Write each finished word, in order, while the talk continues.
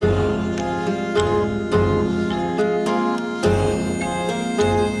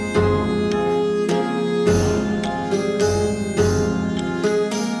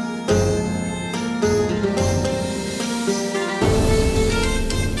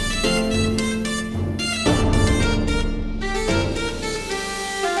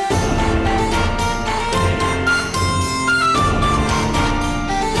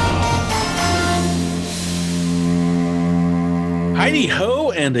Righty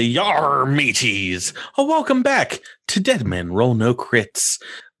ho and a yar mateys. Welcome back to Dead Men Roll No Crits.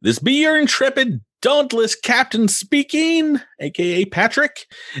 This be your intrepid, dauntless captain speaking, aka Patrick,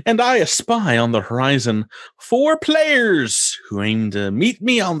 and I espy on the horizon 4 players who aim to meet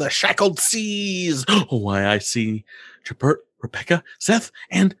me on the Shackled Seas. Oh, why I see Jabert, Rebecca, Seth,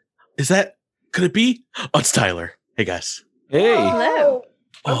 and could it be? Oh, it's Tyler. Hey guys. Hey. Hello.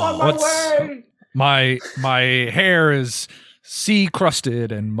 I'm on my way. My hair is sea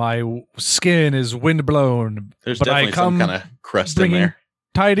crusted and my skin is wind blown. There's but definitely I come some kind of crust in bringing there.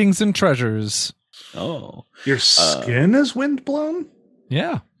 tidings and treasures. Oh. Your skin is wind blown?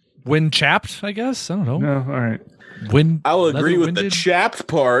 Yeah, wind chapped. I guess I don't know. No, all right. Wind. I'll agree with the leather-winded? chapped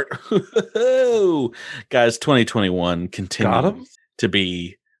part. Guys, 2021 continues to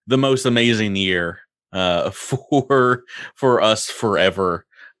be the most amazing year for us forever,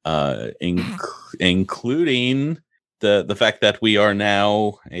 including the fact that we are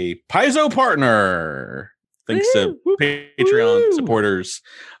now a Paizo partner. Thanks to Patreon supporters.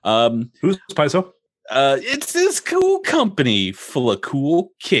 Who's Paizo? It's this cool company full of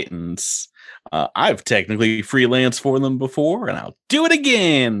cool kittens. I've technically freelanced for them before, and I'll do it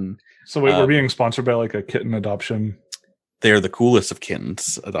again. So wait, we're being sponsored by like a kitten adoption. They're the coolest of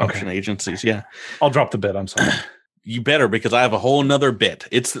kittens adoption agencies. Yeah, I'll drop the bit. I'm sorry. You better, because I have a whole nother bit.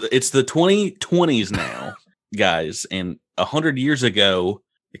 It's the 2020s now, guys, and 100 years ago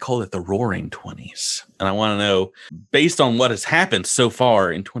they called it the Roaring 20s. And I want to know, based on what has happened so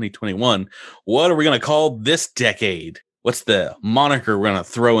far in 2021, what are we going to call this decade? What's the moniker we're going to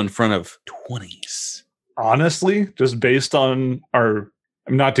throw in front of 20s? Honestly, just based on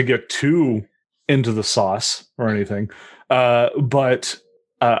not to get too into the sauce or anything, but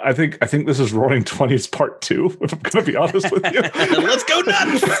I think this is Roaring 20s Part 2. If I'm going to be honest with you, Let's go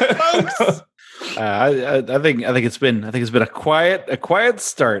nuts, folks. I think it's been a quiet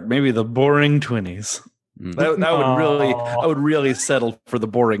start. Maybe the boring 20s. I would really settle for the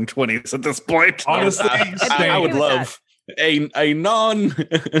boring 20s at this point. honestly, I would love an uneventful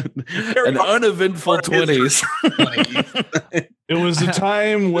 20s. it was a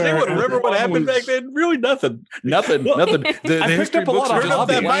time Does where anyone remember what happened back then? Really nothing. Nothing. The I picked history up a books lot are of just Turned up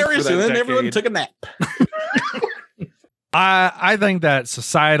that blank virus for and that then everyone decade. took a nap. I think that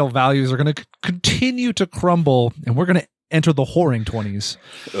societal values are going to continue to crumble, and we're going to enter the whoring 20s.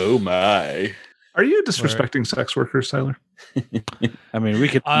 Oh my. Are you disrespecting sex workers, Tyler? I mean, we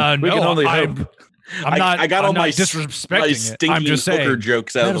can No, only hope. I'm not. I got I'm all not my disrespecting it. stinky I'm just hooker saying.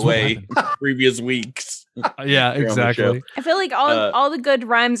 jokes out that of is the what way previous weeks. Yeah, Here on the show. exactly. I feel like all the good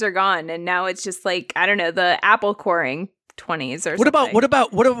rhymes are gone, and now it's just like, I don't know, the apple coring 20s or something.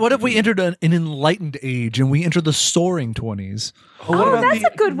 What if we entered an enlightened age and we entered the soaring 20s? Oh, that's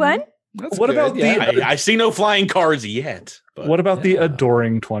a good one. That's What good, about yeah. I see no flying cars yet. But What about the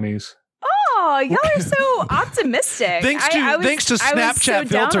adoring 20s? Oh, y'all are so optimistic. Thanks to I was Snapchat so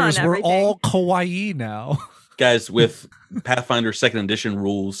down filters, on we're everything. all kawaii now. guys, with Pathfinder 2nd Edition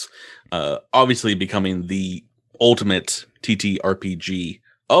rules obviously becoming the ultimate TTRPG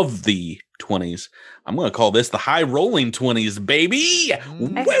of the 20s, I'm going to call this the high rolling 20s, baby. I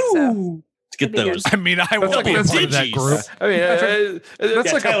think so. To get That'd be those. I mean, I want to be a part of that group. I mean,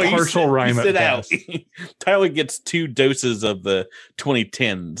 That's like Tyler, a partial rhyme at sit out. best. Tyler gets 2 doses of the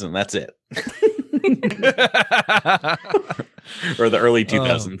 2010s, and that's it. Or the early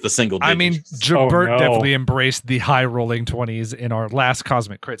 2000s, the single digits. I mean, Jabert no. definitely embraced the high rolling 20s in our last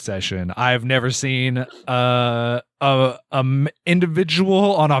Cosmic Crit session. I've never seen a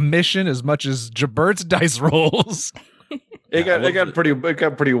individual on a mission as much as Jabert's dice rolls. it got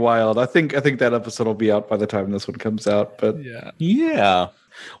pretty wild. I think that episode will be out by the time this one comes out. But Yeah.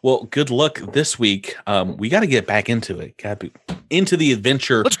 Well, good luck this week. We got to get back into it. Got to be into the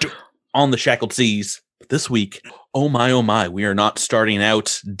adventure Let's do it. on the Shackled Seas. But this week, oh my, we are not starting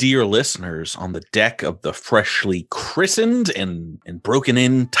out, dear listeners, on the deck of the freshly christened and broken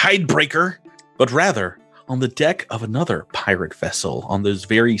in Tidebreaker, but rather on the deck of another pirate vessel on those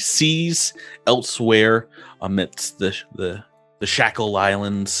very seas elsewhere amidst the Shackle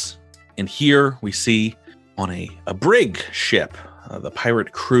Islands. And here we see on a brig ship, the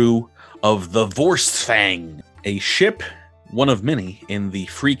pirate crew of the Vorstfang, a ship, one of many in the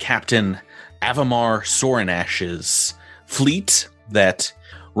Free Captain Avamar Sorinash's fleet that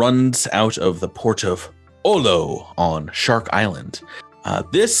runs out of the port of Olo on Shark Island.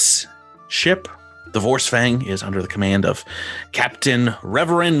 This ship, the Vorstfang, is under the command of Captain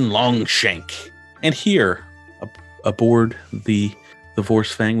Reverend Longshank. And here, aboard the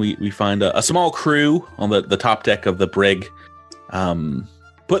Vorstfang, we find a small crew on the top deck of the brig,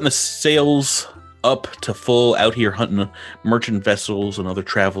 putting the sails up to full, out here hunting merchant vessels and other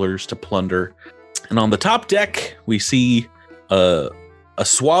travelers to plunder. And on the top deck, we see a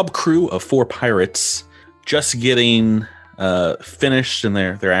swab crew of 4 pirates just getting finished in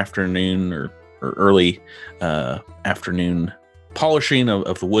their afternoon or early afternoon polishing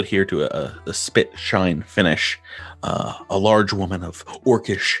of the wood here to a spit shine finish. A large woman of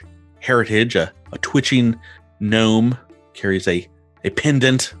orcish heritage, a twitching gnome, carries a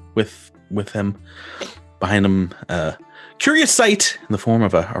pendant with him. Behind him, curious sight in the form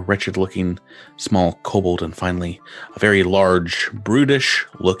of a wretched-looking small kobold, and finally a very large,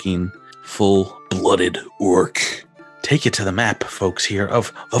 brutish-looking, full-blooded orc. Take it to the map, folks, here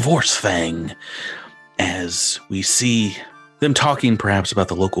of Vorsfang, as we see them talking perhaps about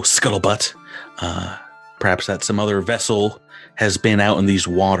the local scuttlebutt. Perhaps that some other vessel has been out in these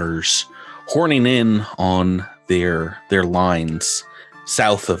waters, horning in on their lines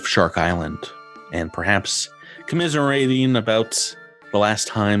south of Shark Island, and perhaps commiserating about the last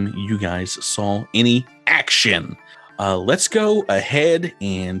time you guys saw any action. Let's go ahead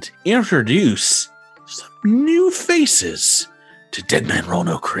and introduce some new faces to Dead Man Roll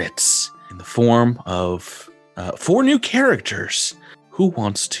No Crits in the form of 4 new characters. Who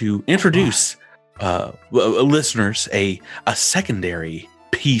wants to introduce listeners a secondary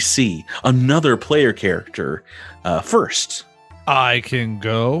PC, another player character first? I can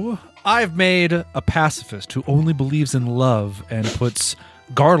go. I've made a pacifist who only believes in love and puts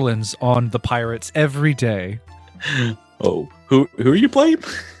garlands on the pirates every day. Oh, who are you playing?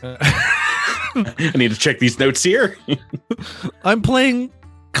 I need to check these notes here. I'm playing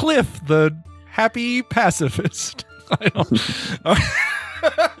Cliff, the happy pacifist.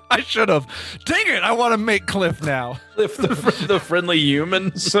 I should have. Dang it! I want to make Cliff now. Cliff, the friendly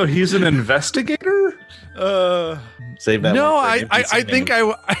human. So he's an investigator? Save that. No, I think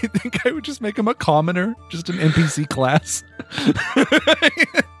I would just make him a commoner, just an NPC class.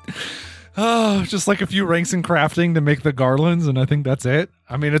 Oh, just like a few ranks in crafting to make the garlands, and I think that's it.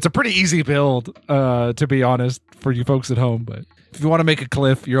 I mean, it's a pretty easy build, to be honest, for you folks at home. But if you want to make a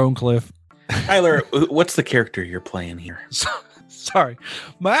Cliff, your own Cliff. Tyler, what's the character you're playing here? Sorry,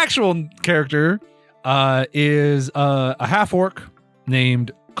 my actual character is a half orc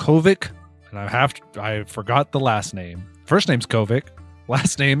named Kovic, and I forgot the last name. First name's Kovic,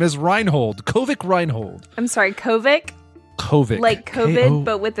 last name is Reinhold. Kovic Reinhold. I'm sorry, Kovic? Kovic. Like COVID,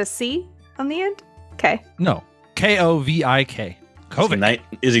 but with a C on the end? Okay. No, Kovik. Kovic.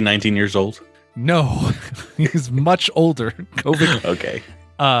 Is he 19 years old? No, he's much older. Kovic. Okay.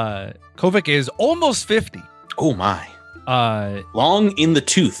 Kovic is almost 50. Oh my. Long in the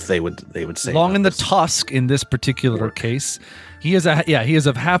tooth, they would say. Long in the tusk in this particular case. He is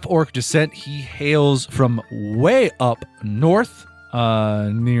of half orc descent. He hails from way up north,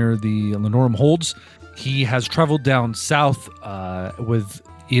 near the Lenorum Holds. He has traveled down south,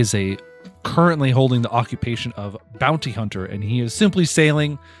 is currently holding the occupation of bounty hunter, and he is simply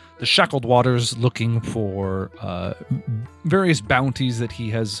sailing the shackled waters looking for various bounties that he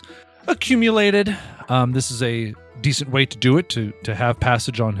has accumulated. This is a decent way to do it. To have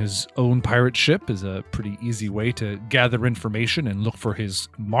passage on his own pirate ship is a pretty easy way to gather information and look for his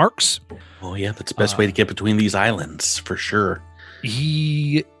marks. Oh yeah, that's the best way to get between these islands, for sure.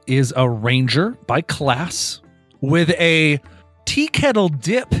 He is a ranger by class with a tea kettle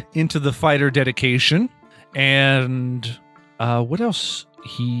dip into the fighter dedication. And what else?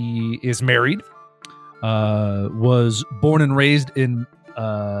 He is married, was born and raised in,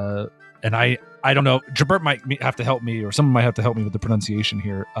 and I don't know, Jabert might have to help me, or someone might have to help me with the pronunciation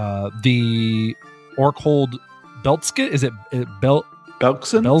here. The Orkhold Beltskin, is it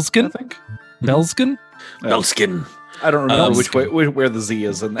Belkskin? Belskin? I think. Belskin? Belskin. I don't remember where the Z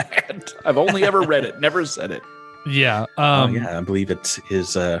is in that. I've only ever read it, never said it. Yeah. Yeah, I believe it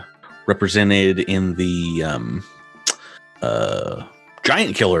is represented in the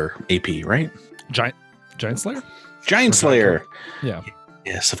Giant Killer AP, right? Giant Slayer? Giant Slayer. Yeah.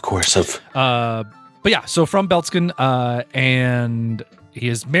 Yes, of course. But yeah, so from Beltskin, and he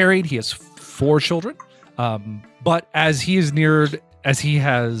is married. He has 4 children. But as he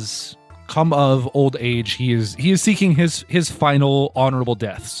has come of old age, he is seeking his final honorable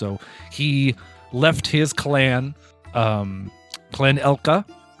death. So he left his clan, Clan Elka,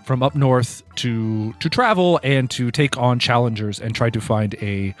 from up north to travel and to take on challengers and try to find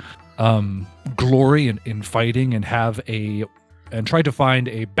a glory in fighting and try to find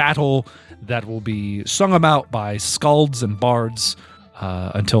a battle that will be sung about by skalds and bards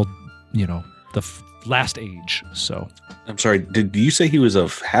until the last age. So I'm sorry, did you say he was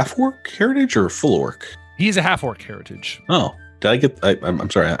of half orc heritage or full orc? He's a half orc heritage. Oh, Did I get? I'm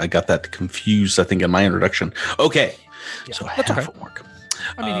sorry, I got that confused. I think in my introduction. Okay, so half orc.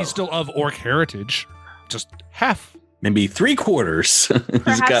 I mean, he's still of orc heritage, just half. Maybe 3/4.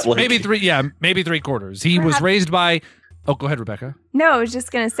 He's got like maybe 3/4. He was raised by. Oh, go ahead, Rebecca. No, I was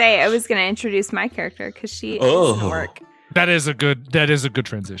just gonna say I was gonna introduce my character because she is an orc. That is a good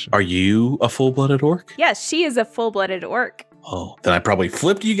transition. Are you a full-blooded orc? Yes, she is a full-blooded orc. Oh, then I probably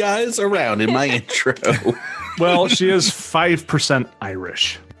flipped you guys around in my intro. Well, she is 5%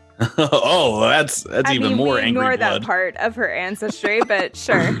 Irish. Oh, that's even more angry ignore blood. that part of her ancestry, but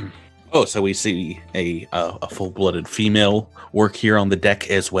sure. Oh, so we see a full-blooded female orc here on the deck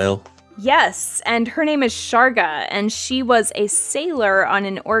as well. Yes, and her name is Sharga, and she was a sailor on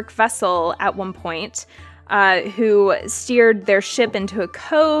an orc vessel at one point, who steered their ship into a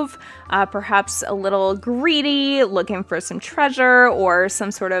cove, perhaps a little greedy, looking for some treasure or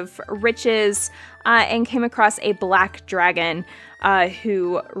some sort of riches, and came across a black dragon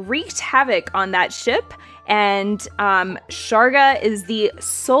who wreaked havoc on that ship. And Sharga is the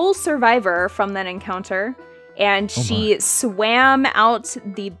sole survivor from that encounter. And she swam out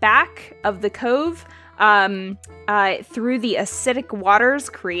the back of the cove through the acidic waters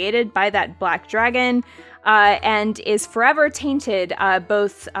created by that black dragon, and is forever tainted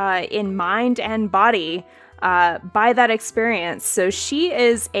both in mind and body by that experience. So she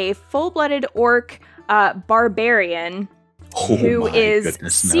is a full-blooded orc barbarian who is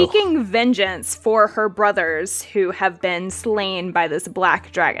seeking vengeance for her brothers who have been slain by this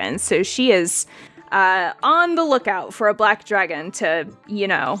black dragon. So she is on the lookout for a black dragon to,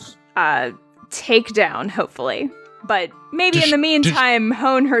 take down, hopefully. But maybe in the meantime,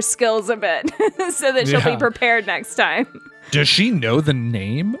 hone her skills a bit so that she'll be prepared next time. Does she know the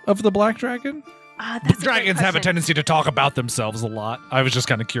name of the black dragon? Dragons have a tendency to talk about themselves a lot. I was just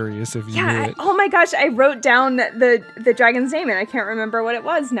kind of curious if you knew it. Oh my gosh, I wrote down the dragon's name and I can't remember what it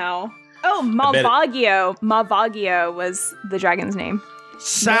was now. Oh, Malvagio. Malvagio was the dragon's name.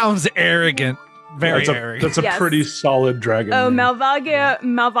 Sounds arrogant. Very arrogant. That's a pretty solid dragon. Oh, name.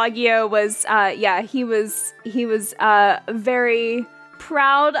 Malvagio was, he was very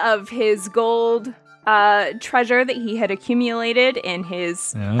proud of his gold treasure that he had accumulated in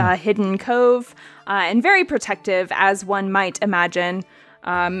his hidden cove, and very protective, as one might imagine.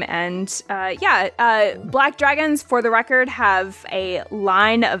 Black dragons, for the record, have a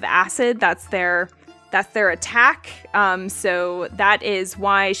line of acid. That's their attack. So that is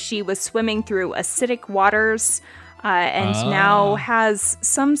why she was swimming through acidic waters, and now has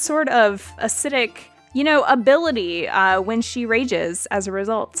some sort of acidic, ability when she rages as a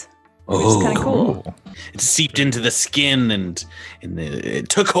result. Which is kind of cool. It seeped into the skin and it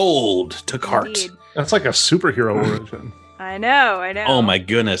took hold, took heart. Indeed. That's like a superhero origin. I know. Oh my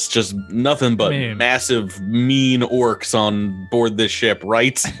goodness, just nothing but massive, mean orcs on board this ship,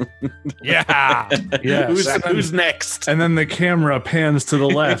 right? Yeah. Who's next? And then the camera pans to the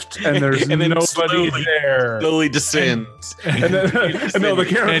left, and there's nobody there. Slowly descends.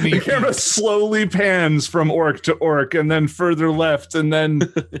 The camera slowly pans from orc to orc, and then further left, and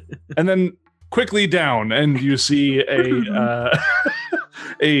then quickly down, and you see a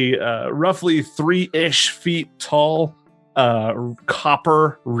roughly 3-ish feet tall,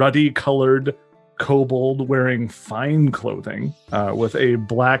 copper, ruddy-colored kobold wearing fine clothing, with a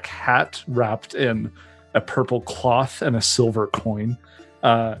black hat wrapped in a purple cloth and a silver coin,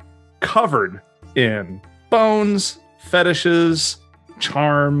 covered in bones, fetishes,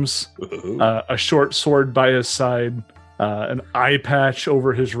 charms, a short sword by his side, an eye patch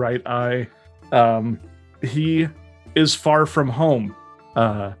over his right eye. He is far from home,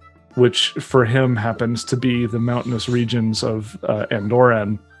 which for him happens to be the mountainous regions of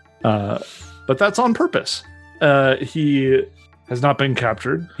Andoran. But that's on purpose. He has not been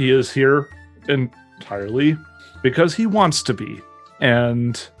captured. He is here entirely because he wants to be.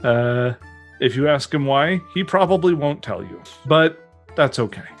 And if you ask him why, he probably won't tell you. But that's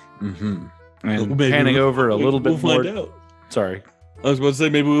okay. Mm-hmm. And panning over a little bit more. Sorry. I was about to say,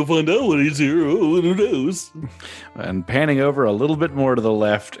 maybe we'll find out when he's here. Oh, who knows? And panning over a little bit more to the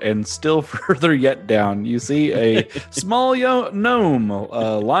left and still further yet down, you see a small gnome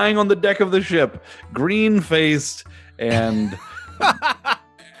lying on the deck of the ship, green-faced and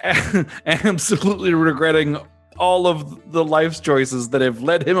absolutely regretting all of the life's choices that have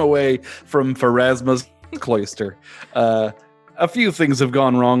led him away from Pharasma's cloister. A few things have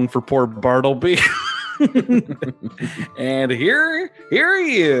gone wrong for poor Bartleby. And here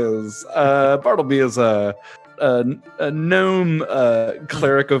he is. Bartleby is a gnome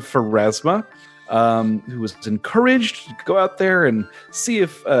cleric of Pharasma, who was encouraged to go out there and see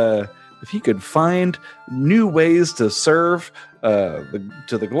if he could find new ways to serve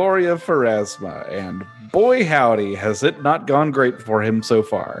to the glory of Pharasma, and boy howdy, has it not gone great for him so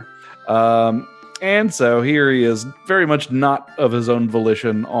far. And so here he is, very much not of his own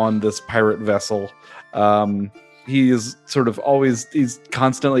volition on this pirate vessel. He is he's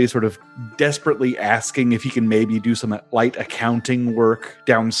constantly sort of desperately asking if he can maybe do some light accounting work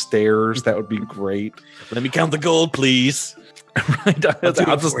downstairs. That would be great. Let me count the gold, please.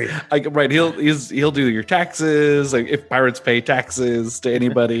 Right. He'll do your taxes. Like if pirates pay taxes to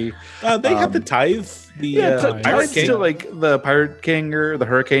anybody, they have to tithe. Pirates to like the Pirate King or the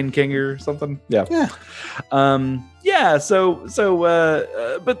Hurricane King or something. Yeah. But I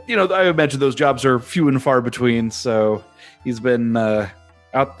imagine those jobs are few and far between. So he's been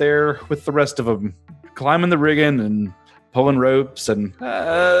out there with the rest of them, climbing the rigging and pulling ropes, and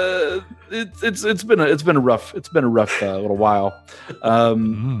it's been a rough little while.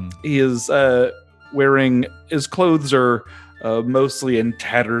 He is wearing, his clothes are mostly in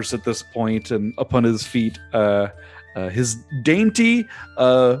tatters at this point, and upon his feet, his dainty,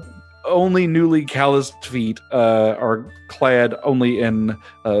 only newly calloused feet are clad only in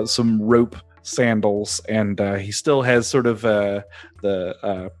some rope sandals, and he still has sort of the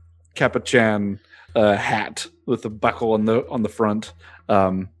capuchin hat with a buckle on the front,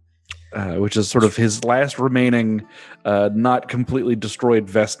 which is sort of his last remaining not completely destroyed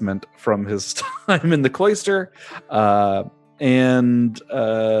vestment from his time in the cloister, and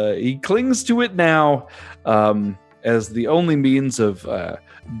he clings to it now as the only means of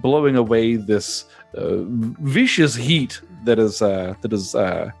blowing away this vicious heat that is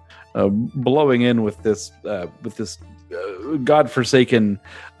blowing in with this godforsaken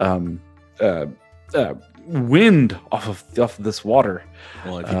wind off of this water.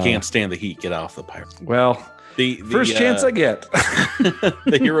 Well, if you can't stand the heat, get off the pirate. Well, the first chance I get.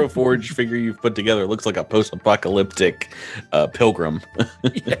 The Hero Forge figure you've put together looks like a post-apocalyptic pilgrim.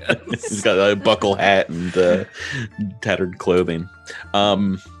 Yes. He's got a buckle hat and tattered clothing.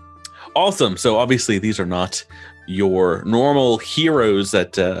 Awesome. So obviously these are not your normal heroes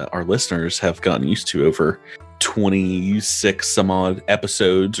that our listeners have gotten used to over 26 some odd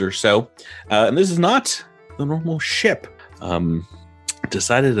episodes or so. And this is not the normal ship.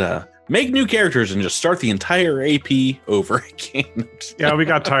 Decided to make new characters and just start the entire AP over again. Yeah, we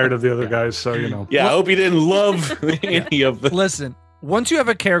got tired of the other guys, so Yeah, I hope you didn't love any of them. Listen, once you have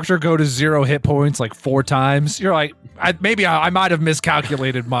a character go to 0 hit points like 4 times, you're like, I might have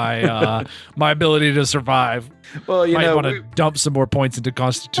miscalculated my my ability to survive. Well, you might want to dump some more points into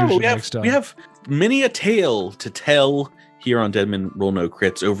Constitution next time. We have many a tale to tell here on Deadman Roll No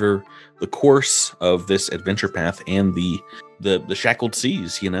Crits over the course of this adventure path and the Shackled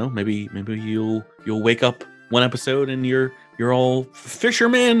Seas. Maybe you'll wake up one episode and you're all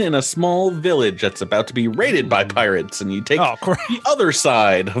fishermen in a small village that's about to be raided by pirates, and you take the other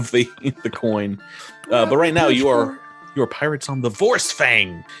side of the coin. But right now you are pirates on the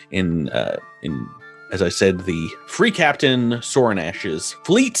Vorstfang in as I said, the Free Captain Soranash's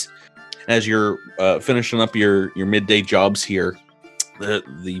fleet. As you're finishing up your midday jobs here,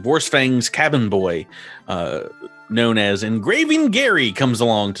 the Vorstfang's cabin boy, known as Engraving Gary, comes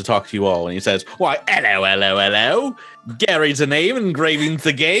along to talk to you all, and he says, "Why, hello. Gary's the name, Engraving's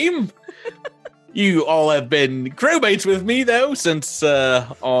the game. You all have been crewmates with me, though, since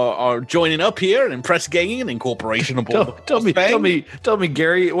our joining up here and press ganging and incorporation aboard. Tell me,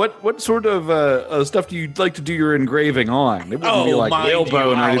 Gary, what sort of stuff do you like to do your engraving on? It wouldn't be like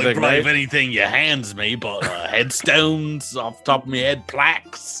whalebone or anything, right? Anything you hands me, but headstones off the top of my head,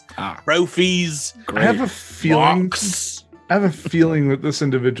 plaques, trophies. I have a feeling. I have a feeling that this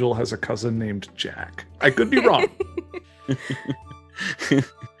individual has a cousin named Jack. I could be wrong.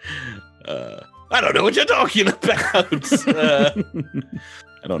 I don't know what you're talking about. I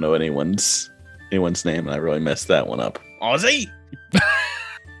don't know anyone's name, and I really messed that one up. Ozzy? I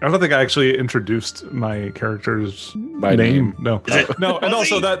don't think I actually introduced my character's name. No, no, and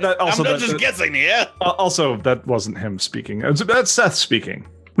also that also I'm just guessing here. Also, that wasn't him speaking. That's Seth speaking.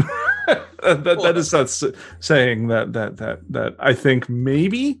 that is Seth saying that I think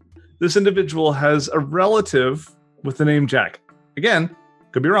maybe this individual has a relative with the name Jack. Again,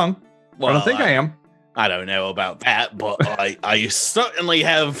 could be wrong. Well, I don't think I am. I don't know about that, but I certainly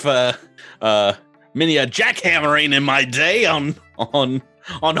have many a jackhammering in my day on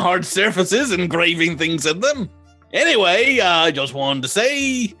hard surfaces, engraving things in them. Anyway, I just wanted to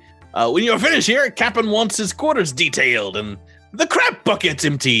say, when you're finished here, Captain wants his quarters detailed and the crap buckets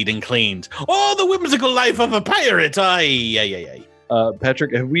emptied and cleaned. Oh, the whimsical life of a pirate! Aye.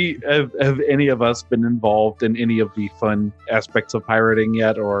 Patrick, have any of us been involved in any of the fun aspects of pirating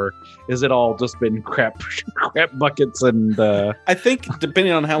yet, or is it all just been crap buckets and? I think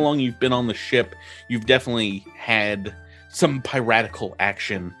depending on how long you've been on the ship, you've definitely had some piratical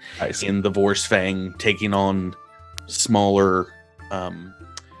action in the Vorsfang, taking on smaller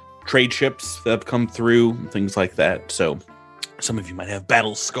trade ships that have come through, things like that. So some of you might have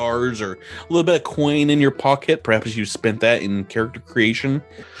battle scars or a little bit of coin in your pocket. Perhaps you spent that in character creation.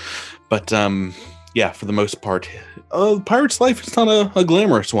 But yeah, for the most part, pirate's life is not a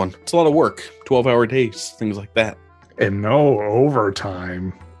glamorous one. It's a lot of work, 12-hour days, things like that. And no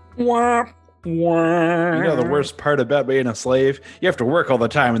overtime. You know the worst part about being a slave? You have to work all the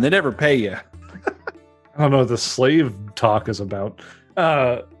time and they never pay you. I don't know what the slave talk is about.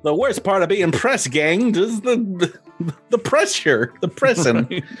 The worst part of being press ganged is the pressure, the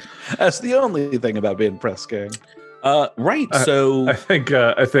pressing. That's the only thing about being press gang. Right. So I think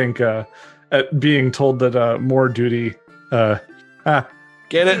at being told that more duty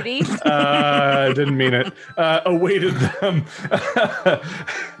Get it? Duty. didn't mean it. Awaited them.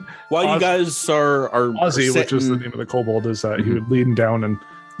 while you guys are Ozzy, which is the name of the kobold, is he would lean down and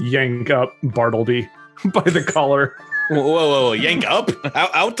yank up Bartleby by the collar. Whoa, yank up?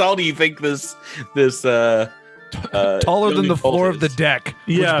 How tall do you think this Taller than the floor of the deck.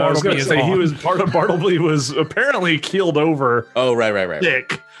 Yeah, I was going to say Bartleby was apparently keeled over. Oh, right.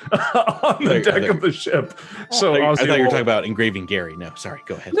 Thick on the deck of the ship. So I thought you were talking about engraving Gary. No, sorry.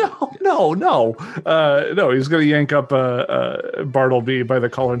 Go ahead. No. He's going to yank up Bartleby by the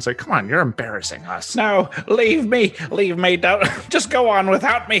collar and say, "Come on, you're embarrassing us." No, leave me. Don't just go on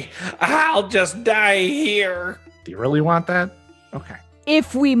without me. I'll just die here. Do you really want that? Okay.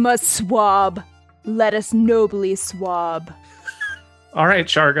 If we must swab, let us nobly swab. All right,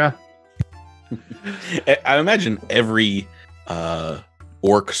 Sharga. I imagine every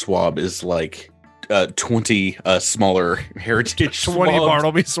orc swab is like 20 smaller heritage 20 swabs.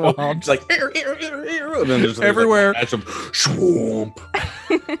 Bartleby swabs. It's like here, and then there's Everywhere. Like, some swamp.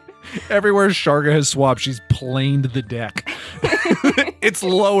 Everywhere Sharga has swabbed, she's planed the deck. It's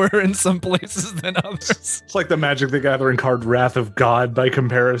lower in some places than others. It's like the Magic the Gathering card Wrath of God by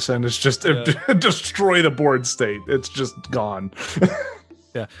comparison. It's just destroy the board state. It's just gone.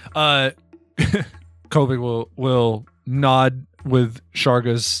 Yeah. Kovic will nod with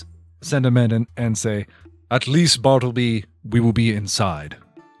Sharga's sentiment and say, "At least, Bartleby, we will be inside.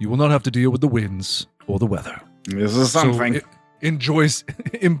 You will not have to deal with the winds or the weather." This is something. So,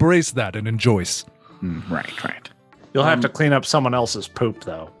 embrace that and enjoy. Right. You'll have to clean up someone else's poop,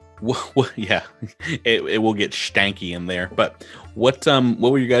 though. Well, yeah, it will get stanky in there. But what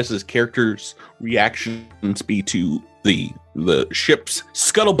will your guys' characters' reactions be to the ship's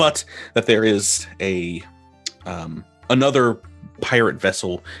scuttlebutt that there is a another pirate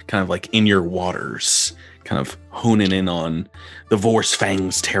vessel kind of like in your waters, kind of honing in on the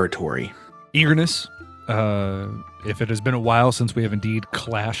Vorsfang's territory? Eagerness. If it has been a while since we have indeed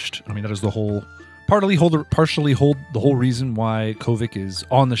clashed, I mean, that is partially the whole reason why Kovic is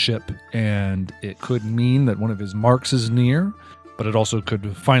on the ship, and it could mean that one of his marks is near, but it also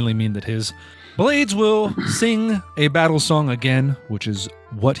could finally mean that his blades will sing a battle song again, which is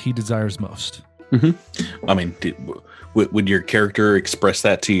what he desires most. Mm-hmm. I mean, would your character express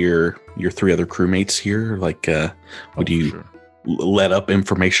that to your three other crewmates here? Like, would you let up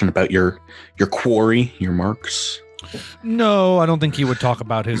information about your quarry, your marks? No, I don't think he would talk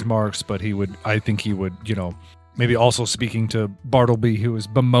about his marks, but I think he would, maybe also speaking to Bartleby, who is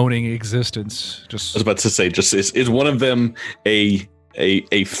bemoaning existence. I was about to say, is one of them a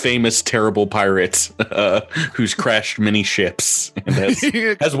famous terrible pirate who's crashed many ships and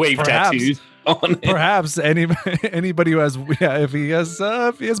has wave tattoos on it? Perhaps anybody who has, if he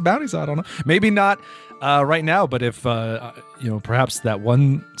has bounties, I don't know. Maybe not right now, but if perhaps that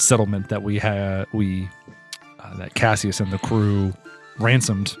one settlement that that Casius and the crew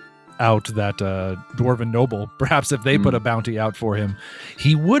ransomed out that dwarven noble, perhaps if they put a bounty out for him,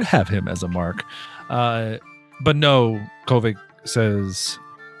 he would have him as a mark. But no, Kovic says,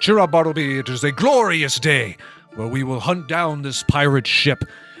 "Cheer up, Bartleby, it is a glorious day where we will hunt down this pirate ship,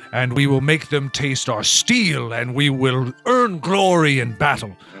 and we will make them taste our steel, and we will earn glory in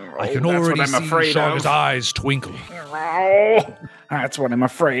battle." I can already see Sharga's eyes twinkle. Oh, that's what I'm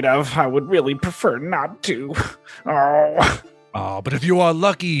afraid of. I would really prefer not to. But if you are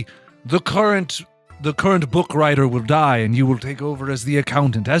lucky, the current book writer will die, and you will take over as the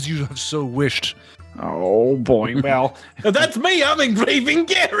accountant, as you have so wished. Oh boy, well, that's me. I'm engraving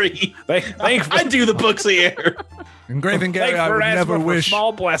Gary. I do the books here. Engraving Gary, I would never wish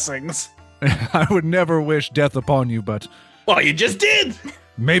small blessings. I would never wish death upon you, but Well, you just did.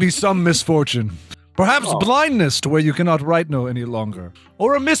 Maybe some misfortune. Perhaps blindness to where you cannot write no any longer.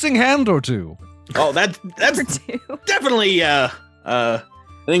 Or a missing hand or two. Oh, that's definitely an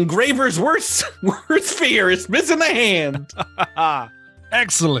engraver's worst fear is missing a hand.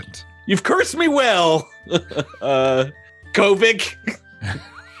 Excellent. You've cursed me well, Kovic.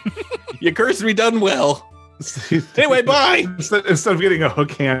 You cursed me done well. Anyway, bye. Instead of getting a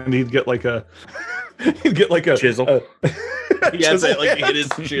hook hand, he'd get like a chisel. Yeah, like hit his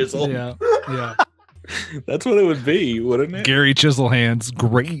chisel. Yeah. That's what it would be, wouldn't it? Gary Chisel hands,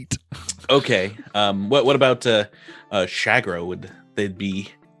 great. Okay. What about Shagro? Would they be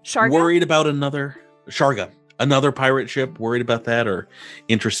Sharga? worried about another pirate ship? Worried about that, or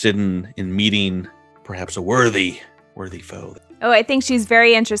interested in meeting perhaps a worthy foe? Oh, I think she's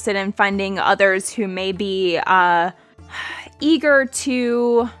very interested in finding others who may be eager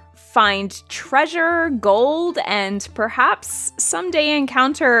to find treasure, gold, and perhaps someday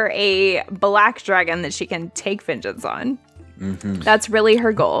encounter a black dragon that she can take vengeance on. Mm-hmm. That's really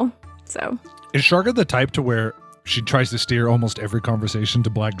her goal. So, Is Sharga the type to where she tries to steer almost every conversation to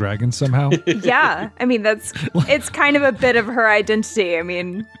black dragons somehow? yeah, I mean, it's kind of a bit of her identity. I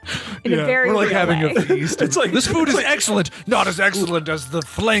mean, in a very we're like real having way. a feast. It's like this food is excellent, not as excellent as the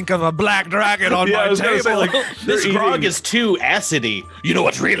flank of a black dragon on Yeah, I my was gonna table. say, like, This they're grog eating- is too acidy. You know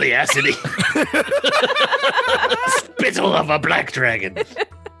what's really acidy? Spittle of a black dragon.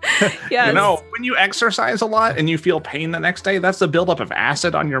 Yes. You know, when you exercise a lot and you feel pain the next day, that's the buildup of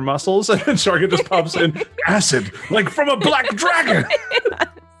acid on your muscles. And then Sharga just pops in acid, like from a black dragon.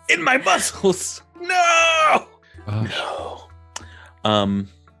 In my muscles. No. Oh. No.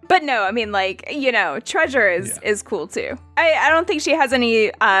 But no, I mean, like, treasure is cool too. I don't think she has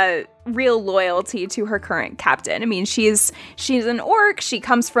any real loyalty to her current captain. I mean, she's an orc. She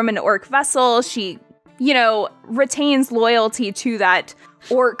comes from an orc vessel. She, retains loyalty to that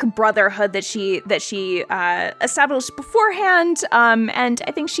orc brotherhood that she established beforehand. And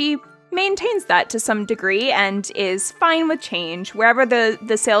I think she maintains that to some degree and is fine with change. Wherever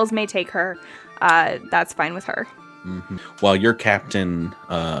the sails may take her, that's fine with her. Mm-hmm. While your captain,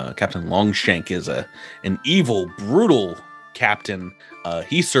 Captain Longshank, is an evil, brutal captain,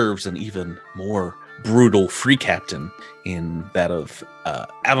 he serves an even more brutal free captain in that of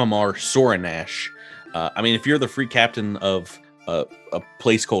Avamar Soranash. I mean, if you're the free captain of a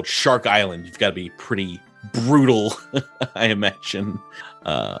place called Shark Island, you've got to be pretty brutal, I imagine.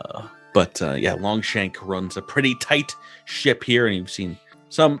 But Longshank runs a pretty tight ship here, and you've seen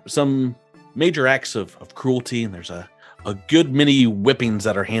some major acts of cruelty, and there's a good many whippings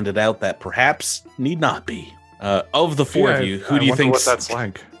that are handed out that perhaps need not be. Of the four of you, who do you think? What that's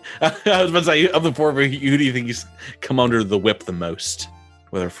like? I was about to say, of the four of you, who do you think he's come under the whip the most?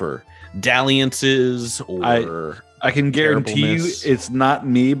 Whether for dalliances or I can guarantee you terribleness. it's not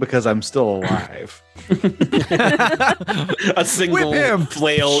me because I'm still alive. A single Whip him.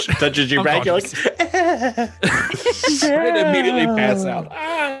 flail touches your back, you're like, And immediately pass out.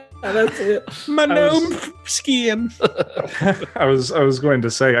 that's it. My gnome skiing. I was going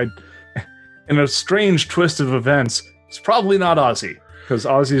to say, in a strange twist of events, it's probably not Ozzy, because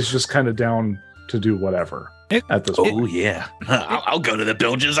Ozzy's just kind of down to do whatever at this point. Oh yeah, I'll go to the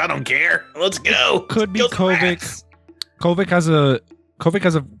bilges. I don't care. Let's go. Could be Kill some Kovic. rats. Kovic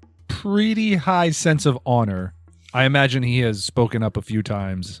has a pretty high sense of honor. I imagine he has spoken up a few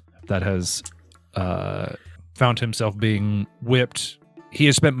times that has found himself being whipped. He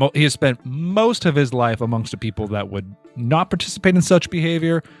has spent most of his life amongst the people that would not participate in such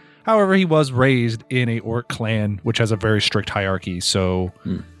behavior. However, he was raised in a orc clan, which has a very strict hierarchy. So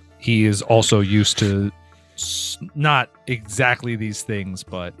he is also used to not exactly these things,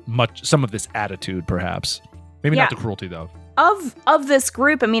 but some of this attitude, perhaps. Maybe Yeah. not the cruelty, though. Of this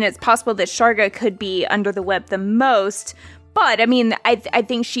group, I mean, it's possible that Sharga could be under the whip the most, but I mean, I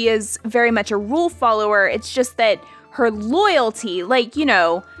think she is very much a rule follower. It's just that her loyalty,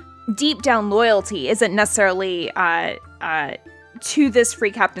 deep down loyalty, isn't necessarily to this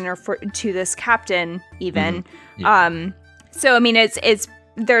free captain or to this captain even. Mm-hmm. Yeah. So I mean, it's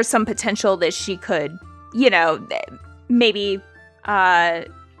there's some potential that she could, maybe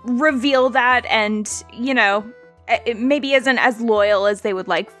reveal that, and it maybe isn't as loyal as they would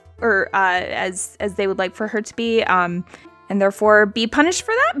like, or as they would like for her to be, and therefore be punished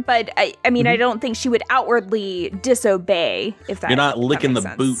for that. But I mean, I don't think she would outwardly disobey. If that You're not that licking the makes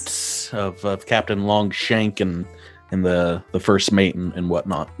sense. boots of Captain Longshank and the first mate and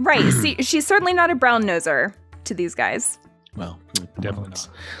whatnot. Right. See, she's certainly not a brown noser to these guys. Well, Definitely not.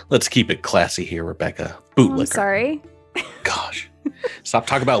 let's keep it classy here, Rebecca. Boot I'm licker. sorry. Gosh, stop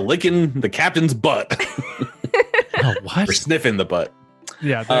talking about licking the captain's butt. Oh, what? Or sniffing the butt.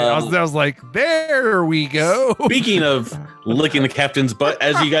 Yeah, I was like, there we go. Speaking of licking the captain's butt,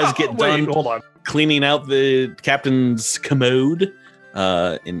 as you guys get done Hold on. cleaning out the captain's commode,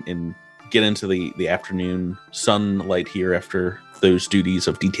 and get into the afternoon sunlight here after those duties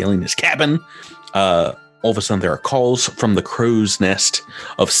of detailing his cabin, all of a sudden there are calls from the crow's nest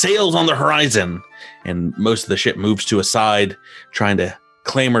of sails on the horizon, and most of the ship moves to a side, trying to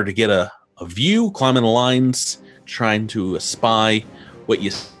clamor to get a view, climbing the lines, trying to spy what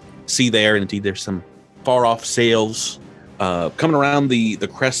you see there. And indeed, there's some far off sails coming around the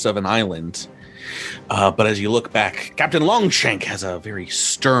crest of an island. But as you look back, Captain Longshank has a very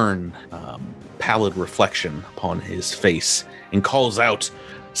stern, pallid reflection upon his face and calls out,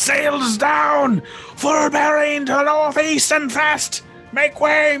 "Sails down! Full bearing to the northeast and fast! Make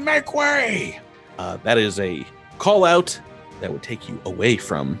way! Make way!" That is a call out that would take you away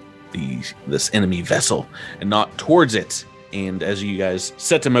from this enemy vessel and not towards it. And as you guys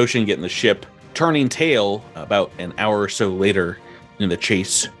set to motion, get in the ship, turning tail about an hour or so later in the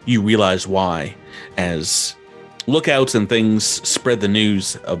chase, you realize why. As lookouts and things spread the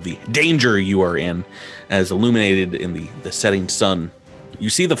news of the danger you are in, as illuminated in the setting sun, you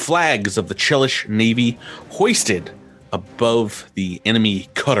see the flags of the Chelish Navy hoisted above the enemy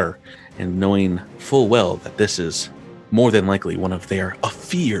cutter, and knowing full well that this is more than likely one of their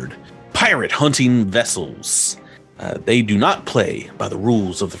afeared pirate hunting vessels. They do not play by the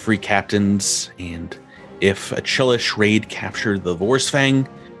rules of the free captains, and if a Chelish raid captured the Vorsfang,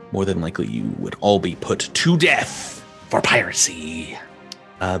 more than likely you would all be put to death for piracy.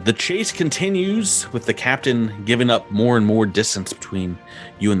 The chase continues, with the captain giving up more and more distance between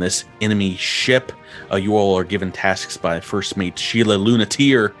you and this enemy ship. You all are given tasks by First Mate Sheila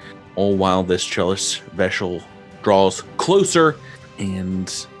Lunatier, all while this Chelish vessel draws closer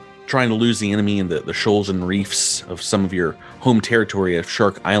and trying to lose the enemy in the shoals and reefs of some of your home territory of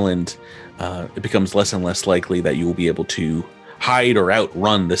Shark Island. It becomes less and less likely that you will be able to hide or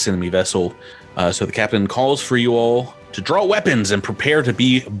outrun this enemy vessel. So the captain calls for you all to draw weapons and prepare to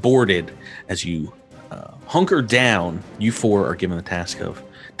be boarded. As you hunker down, you four are given the task of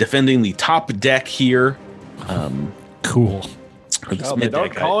defending the top deck here. Cool. Well, they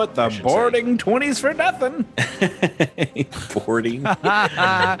don't call it the boarding 20s for nothing. Boarding.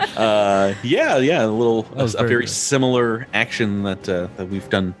 Yeah, a very similar action that we've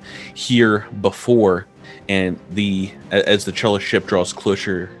done here before. And as the Chelish ship draws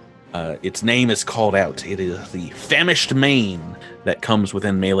closer, its name is called out. It is the famished main that comes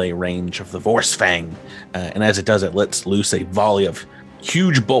within melee range of the Vorsfang. And as it does, it lets loose a volley of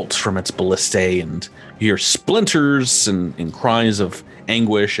huge bolts from its ballistae, and you hear splinters and cries of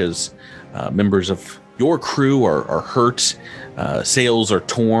anguish as members of your crew are hurt, sails are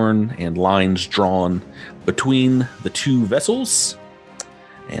torn, and lines drawn between the two vessels.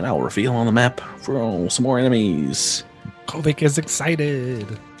 And I'll reveal on the map for some more enemies. Kovic is excited,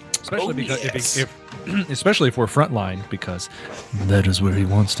 especially because especially for frontline, because that is where he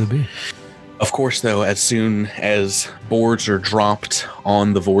wants to be. Of course, though, as soon as boards are dropped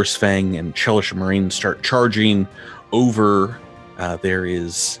on the Vorsfang and Chelish Marines start charging over, there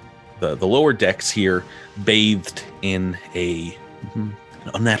is the lower decks here bathed in an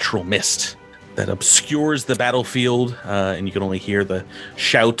unnatural mist that obscures the battlefield, and you can only hear the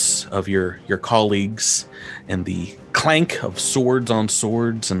shouts of your colleagues and the clank of swords on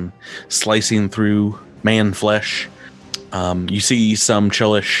swords and slicing through man flesh. You see some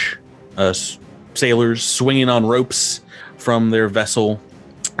Chelish sailors swinging on ropes from their vessel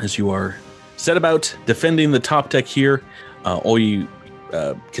as you are set about defending the top deck here. All you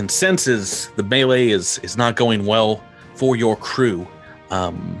can sense is the melee is not going well for your crew.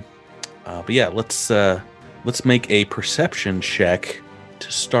 But yeah, let's make a perception check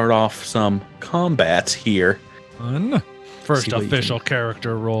to start off some combat here. First official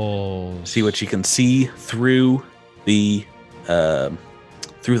character roll. See what you can see through the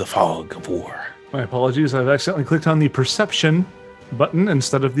fog of war. My apologies. I've accidentally clicked on the perception button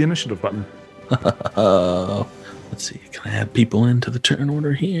instead of the initiative button. Let's see. Can I add people into the turn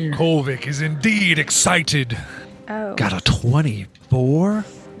order here? Kovic is indeed excited. Oh. Got a 24?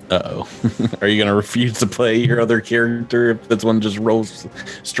 Uh-oh. Are you going to refuse to play your other character if this one just rolls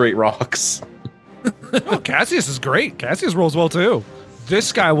straight rocks? Oh, Casius is great. Casius rolls well, too.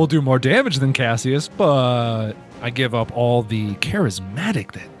 This guy will do more damage than Casius, but I give up all the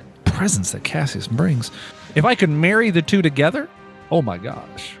charismatic presence that Casius brings. If I could marry the two together, oh my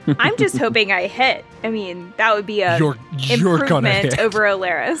gosh. I'm just hoping I hit. I mean, that would be a you're gonna improvement hit. over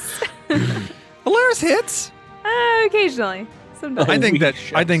Alaris. Alaris hits. Occasionally. Sometimes. I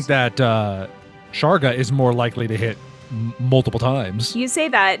think that Sharga is more likely to hit multiple times. You say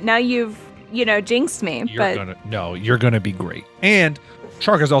that. Now you've, jinxed me. You're gonna be great. And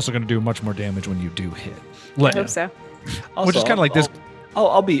Sharga's also gonna do much more damage when you do hit. I hope so. Which is kind of like this.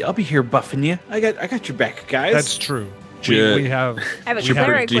 I'll be here buffing you. I got your back, guys. That's true. We have I have a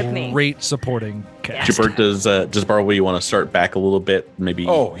cleric with me. Great supporting cast. Jabert, does Barway you want to start back a little bit? Maybe.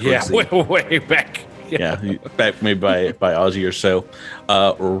 Oh yeah, way back. Yeah, back maybe by Ozzy or so.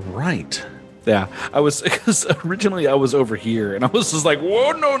 Right. Yeah, because originally I was over here, and I was just like,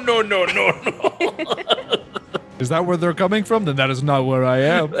 whoa, no. Is that where they're coming from? Then that is not where I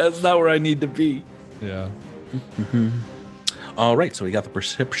am. That's not where I need to be. Yeah. Mm-hmm. All right, so we got the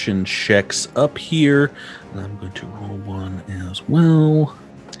perception checks up here, and I'm going to roll one as well.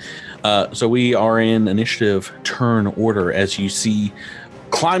 So we are in initiative turn order, as you see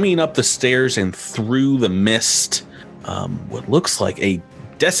climbing up the stairs and through the mist, what looks like a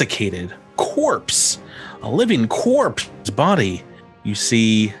desiccated corpse, a living corpse body you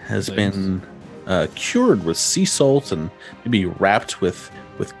see has been cured with sea salt and maybe wrapped with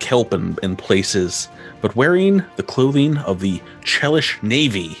kelp in places, but wearing the clothing of the Chelish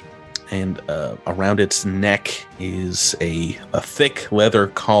Navy. And around its neck is a thick leather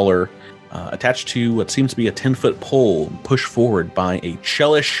collar attached to what seems to be a 10-foot pole, pushed forward by a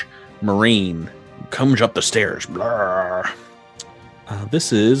Chelish Marine who comes up the stairs.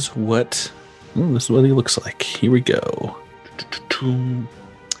 This is what he looks like. Here we go.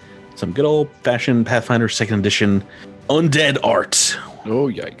 Some good old-fashioned Pathfinder 2nd Edition undead art. Oh,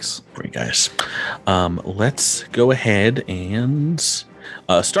 yikes. For you guys. Let's go ahead and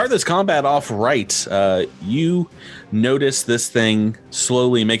start this combat off right. You notice this thing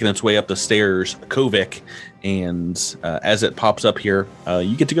slowly making its way up the stairs, Kovic, and as it pops up here,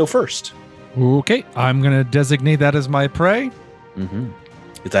 you get to go first. Okay, I'm going to designate that as my prey. Mm-hmm.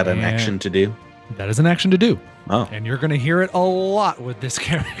 Is that an action to do? That is an action to do. Oh. And you're going to hear it a lot with this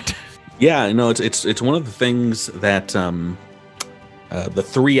character. Yeah, no, it's one of the things that the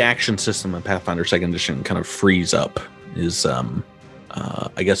 3-action system in Pathfinder 2nd Edition kind of frees up is,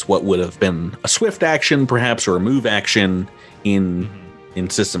 I guess, what would have been a swift action, perhaps, or a move action in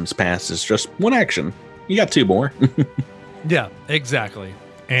systems past is just 1 action. You got 2 more. Yeah, exactly.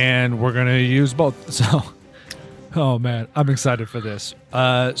 And we're going to use both. So, oh man, I'm excited for this.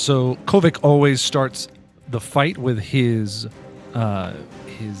 So Kovic always starts the fight with his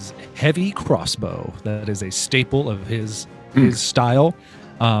heavy crossbow. That is a staple of his style,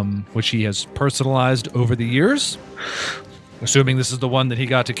 which he has personalized over the years. Assuming this is the one that he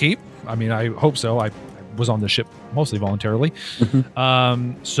got to keep. I mean, I hope so. I was on the ship mostly voluntarily.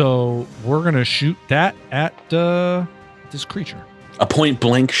 So we're going to shoot that at this creature. A point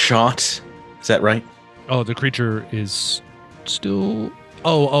blank shot. Is that right? Oh, the creature is still...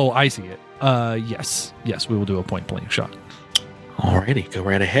 Oh, I see it. Yes, we will do a point blank shot. Alrighty, go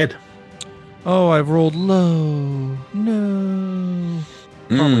right ahead. Oh, I've rolled low. No.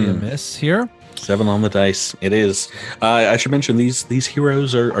 Probably a miss here. 7 on the dice. It is. I should mention these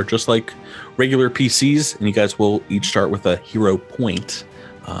heroes are just like regular PCs, and you guys will each start with a hero point.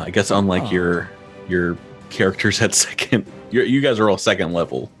 I guess unlike your characters at second, you guys are all 2nd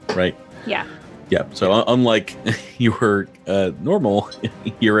level, right? Yeah. Yeah. So unlike your normal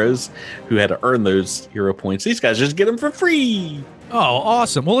heroes who had to earn those hero points, these guys just get them for free. Oh,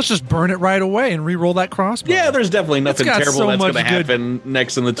 awesome. Well, let's just burn it right away and re-roll that crossbow. Yeah, there's definitely nothing terrible so that's going to much happen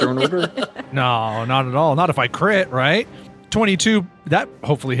next in the turn order. No, not at all. Not if I crit, right? 22, that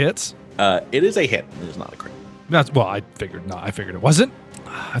hopefully hits. It is a hit. It is not a crit. I figured not. I figured it wasn't.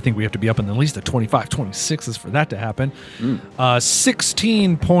 I think we have to be up in at least the 25, 26s for that to happen.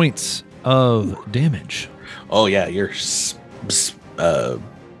 16 points of damage. Oh, yeah. You're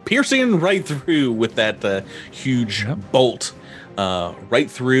piercing right through with that huge bolt. Right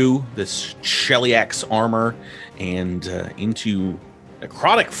through this Sheliak's armor and into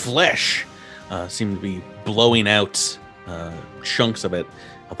necrotic flesh. Seem to be blowing out chunks of it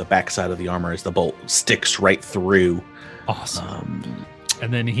out the backside of the armor as the bolt sticks right through. Awesome.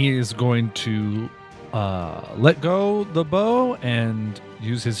 And then he is going to let go the bow and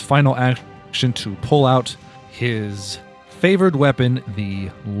use his final action to pull out his favored weapon, the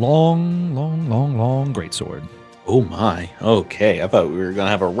long greatsword. Oh my. Okay. I thought we were going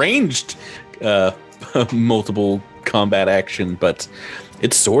to have a ranged multiple combat action, but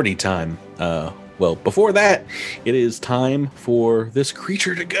it's swordy time. Well, before that, it is time for this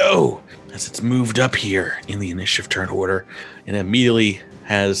creature to go as it's moved up here in the initiative turn order and immediately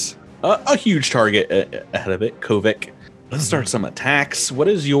has a huge target ahead of it, Kovic. Let's start some attacks. What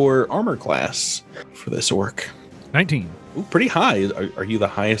is your armor class for this orc? 19. Ooh, pretty high. Are you the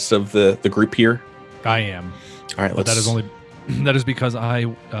highest of the group here? I am. All right, But that is because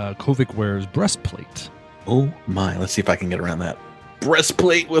Kovic wears breastplate. Oh my, let's see if I can get around that.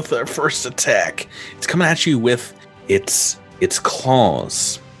 Breastplate with our first attack. It's coming at you with its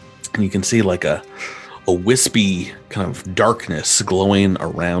claws. And you can see like a wispy kind of darkness glowing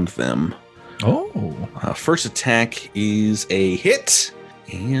around them. Oh. First attack is a hit.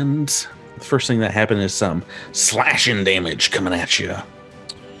 And the first thing that happened is some slashing damage coming at you.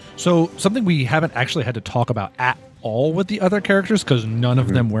 So something we haven't actually had to talk about at all with the other characters, because none of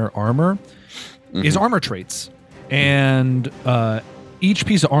them wear armor, is armor traits. And each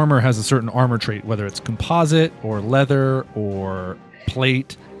piece of armor has a certain armor trait, whether it's composite or leather or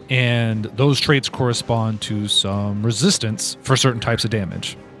plate. And those traits correspond to some resistance for certain types of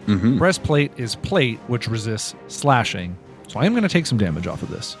damage. Breastplate is plate, which resists slashing. So I am going to take some damage off of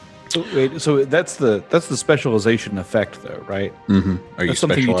this. So that's the specialization effect, though, right? Are you That's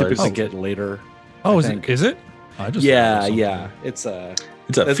something you specialized? typically get later. Oh, I think. is it? I just Yeah. It's a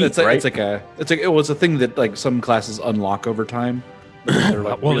feat, right? It's a thing that like some classes unlock over time. They're,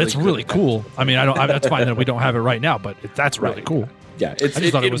 like, Well, it's good really at that. cool. I mean, that's fine that we don't have it right now, but that's really Right. cool. Yeah, I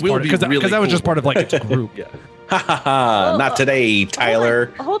just thought it was part because that was just part of like its group. Yeah. Ha ha ha! Not today,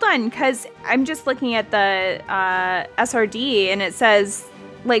 Tyler. Hold on, because I'm just looking at the SRD, and it says,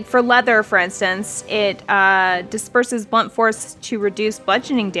 like, for leather, for instance, it disperses blunt force to reduce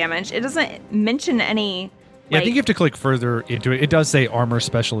bludgeoning damage. It doesn't mention any. Yeah, I think you have to click further into it. It does say armor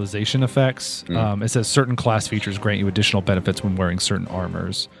specialization effects. It says certain class features grant you additional benefits when wearing certain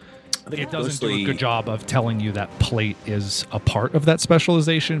armors. It doesn't do a good job of telling you that plate is a part of that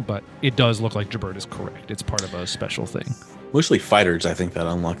specialization, but it does look like Jabert is correct. It's part of a special thing. Mostly fighters, I think, that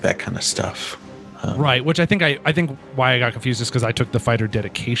unlock that kind of stuff. Right, which I think why I got confused is because I took the fighter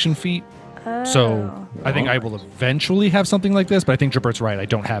dedication feat. So I think I will eventually have something like this, but I think Jabert's right. I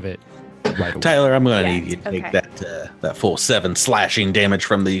don't have it right away. Tyler, I'm going to Yeah, need you to take okay. that full 7 slashing damage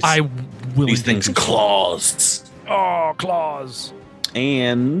from these things' claws. Oh, claws.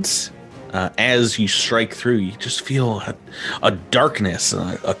 And as you strike through, you just feel a darkness,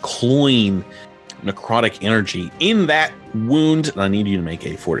 a cloying, necrotic energy in that wound. And I need you to make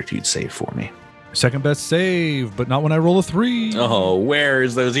a fortitude save for me. Second best save, but not when I roll a 3. Oh,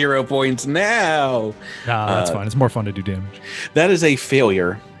 where's those 0 points now? Nah, that's fine. It's more fun to do damage. That is a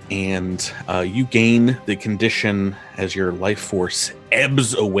failure, and you gain the condition as your life force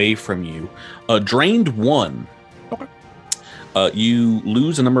ebbs away from you. Drained 1. Okay. You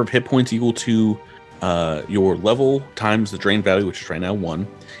lose a number of hit points equal to your level times the drain value, which is right now 1,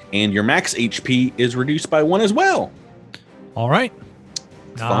 and your max HP is reduced by 1 as well. All right.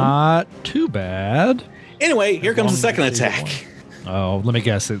 Not too bad. Anyway, here comes the long second as you save attack. Oh, let me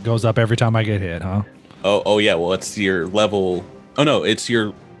guess. It goes up every time I get hit, huh? Oh yeah. Well, it's your level. Oh no, it's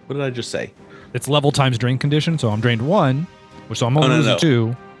your. What did I just say? It's level times drain condition, so I'm drained 1, so I'm only losing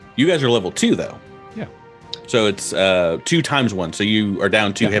 2. You guys are level 2 though. Yeah. So it's 2 times 1. So you are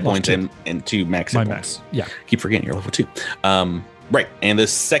down 2 hit lost points 2. and 2 max My hit max. points. Yeah. Keep forgetting you're level 2. Right. And the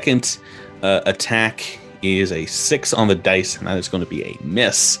second attack is a 6 on the dice, and that is going to be a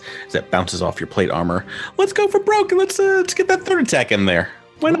miss as that bounces off your plate armor. Let's go for broke and let's get that third attack in there.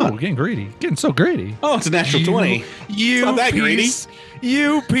 Why not? Oh, getting greedy. Getting so greedy. Oh, it's a natural 20. You not that greedy.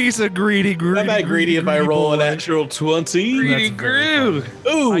 You piece of greedy. Not that greedy if I roll a natural 20. Greedy Groove.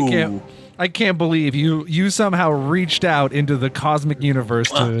 Ooh. I can't believe you somehow reached out into the cosmic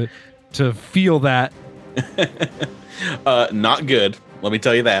universe to feel that. Not good. Let me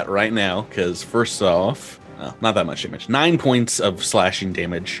tell you that right now, because first off, not that much damage. 9 points of slashing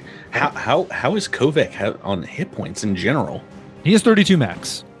damage. How is Kovac on hit points in general? He has 32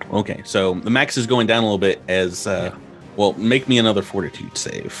 max. Okay, so the max is going down a little bit as well. Make me another fortitude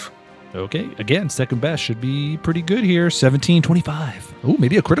save. Okay, again, second best should be pretty good here. 17, 25. Oh,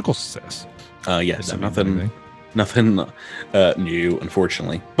 maybe a critical success. Yeah, Could so that mean nothing new,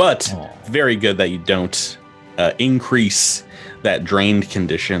 unfortunately, but very good that you don't increase that drained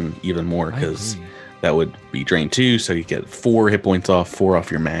condition even more, because that would be drained 2, so you get 4 hit points off, 4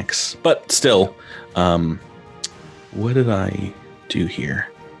 off your max. But still, what did I do here?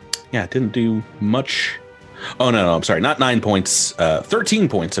 Yeah, it didn't do much. Oh, no, I'm sorry. Not 9 points, 13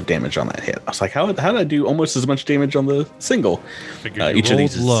 points of damage on that hit. I was like, how did I do almost as much damage on the single? Each of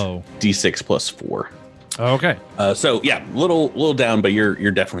these is low. D6 plus 4. Okay. So yeah, little down, but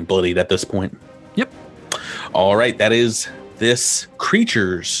you're definitely bloodied at this point. Yep. All right, that is this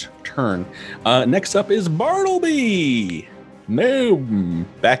creature's turn. Next up is Bartleby. No,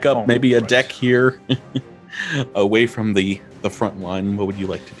 back up maybe a deck here, away from the front line. What would you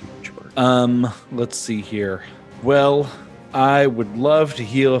like to do, Jabert? Let's see here. Well, I would love to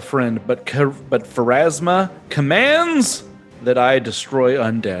heal a friend, but Pharasma commands that I destroy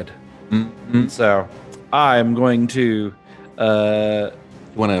undead. Mm-hmm. So I'm going to.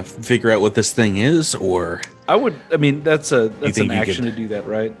 Want to figure out what this thing is, or I mean, that's an think you action could- to do that,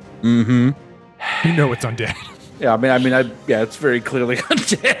 right? mm-hmm. You know it's undead. Yeah, it's very clearly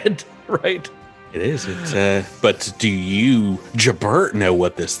undead, right? It is. But do you, Jabert, know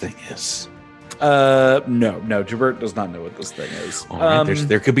what this thing is? No, Jabert does not know what this thing is. All right,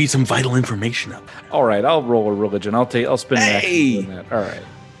 there could be some vital information up. All right, I'll roll a religion. I'll spend an action Hey! doing that. All right.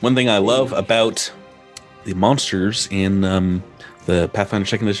 One thing I love about the monsters in the Pathfinder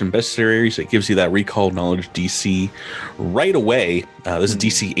 2nd Edition Best Series, it gives you that recall knowledge DC right away. This is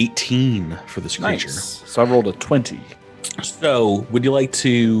DC 18 for this creature. Nice. So I rolled a 20. So, would you like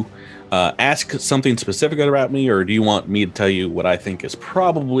to ask something specific about me, or do you want me to tell you what I think is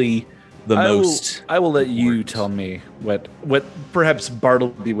probably the most? I will let you important? tell me what perhaps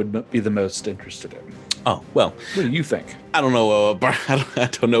Bartleby would be the most interested in. Oh, well, What do you think? I don't know. I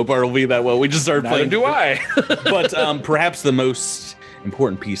don't know Bartleby that well. We just started Neither playing. do I. But perhaps the most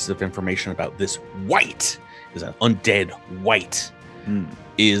important piece of information about this white is an undead white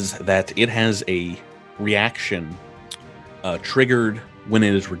is that it has a reaction triggered when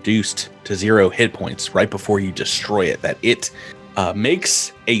it is reduced to 0 hit points right before you destroy it. That it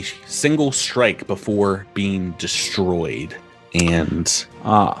makes a single strike before being destroyed, and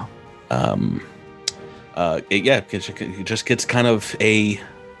it just gets kind of a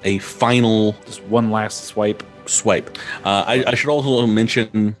final Just one last swipe. swipe. I should also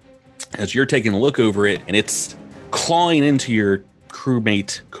mention, as you're taking a look over it and it's clawing into your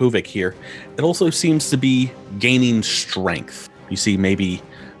crewmate Kovic here, it also seems to be gaining strength. You see, maybe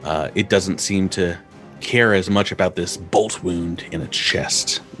it doesn't seem to care as much about this bolt wound in its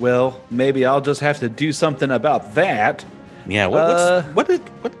chest. Well, maybe I'll just have to do something about that. Yeah, what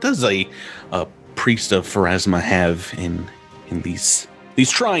does a priest of Pharasma have in these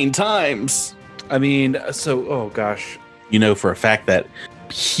trying times? I mean, oh gosh. You know for a fact that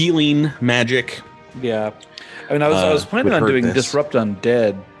healing magic. Yeah. I mean, I was planning would on hurt doing this. Disrupt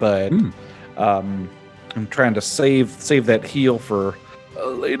Undead, but I'm trying to save that heal for a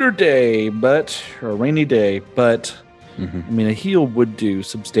later day, or a rainy day. But I mean, a heal would do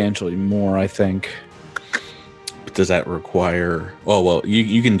substantially more, I think. Does that require? Oh well,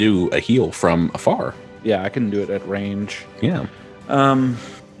 you can do a heal from afar. Yeah, I can do it at range. Yeah. 1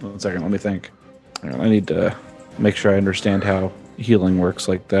 second, let me think. I need to make sure I understand how healing works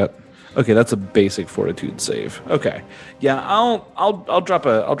like that. Okay, that's a basic fortitude save. Okay, yeah, I'll drop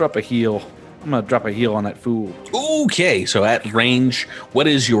a heal. I'm gonna drop a heal on that fool. Okay, so at range, what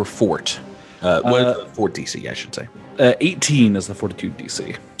is your fort? What is the fort DC? I should say. 18 is the fortitude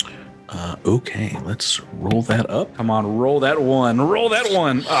DC. Okay, let's roll that up. Come on, roll that one. Roll that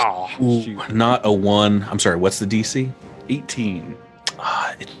one. Oh, shoot. Not a 1. I'm sorry. What's the DC? 18.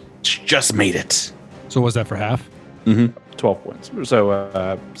 It just made it. So was that for half? 12 points.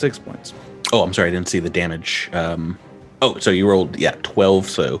 So 6 points. Oh, I'm sorry. I didn't see the damage. So you rolled 12.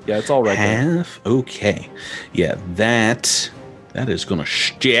 So Yeah, it's all right there. half. Okay. Yeah, that is gonna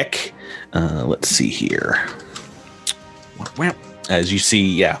stick. Let's see here. As you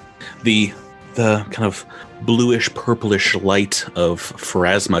see, the kind of bluish purplish light of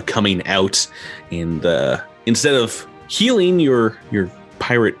Pharasma coming out, and instead of healing your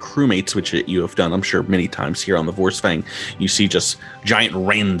pirate crewmates, which you have done, I'm sure, many times here on the Vorsfang, you see just giant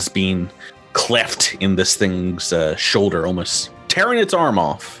rends being cleft in this thing's shoulder, almost tearing its arm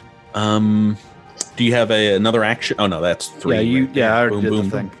off. Do you have another action? Oh no, that's 3. Yeah, I already Boom, did boom,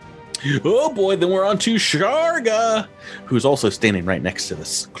 the thing. boom. Oh boy, then we're on to Sharga, who's also standing right next to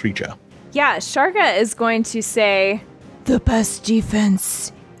this creature. Yeah, Sharga is going to say, "The best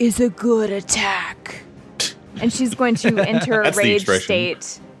defense is a good attack." And she's going to enter a That's the rage expression.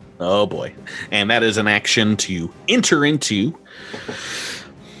 state. Oh boy. And that is an action to enter into.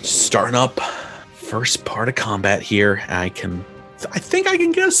 Starting up first part of combat here. I think I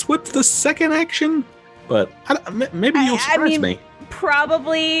can guess what's the second action, but maybe you'll surprise me.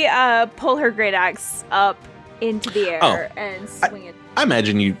 Probably pull her great axe up into the air and swing it. I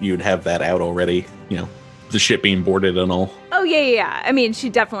imagine you'd have that out already, the ship being boarded and all. Oh, yeah. I mean, she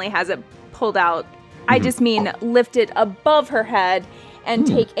definitely has it pulled out. I just mean lift it above her head and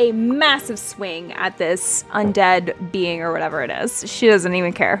take a massive swing at this undead being or whatever it is. She doesn't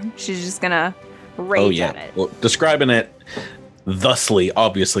even care. She's just going to rage at it. Well, describing it thusly,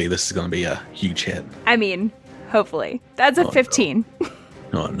 obviously, this is going to be a huge hit. I mean, hopefully. That's a 15.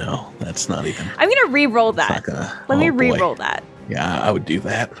 Oh, no. That's not even. I'm going to re-roll that. Gonna, Let me boy. re-roll that. Yeah, I would do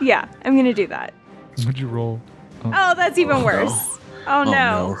that. Yeah, I'm going to do that. What'd you roll? Oh, that's even Oh, worse. no. Oh,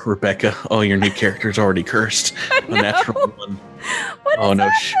 no. Rebecca. Oh, your new character's already cursed. A natural one. What Oh has no,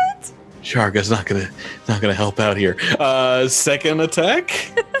 happened? Sharga's not gonna help out here. Second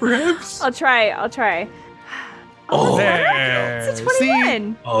attack, perhaps. I'll try. Oh, It's a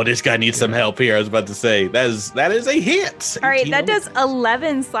 21. Oh, this guy needs some help here. I was about to say that is a hit. All right, 18 that does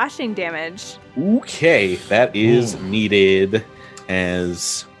 11 slashing damage. Okay, that is needed,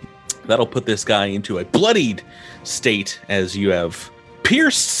 as that'll put this guy into a bloodied state as you have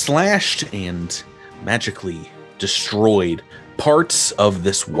pierced, slashed, and magically destroyed parts of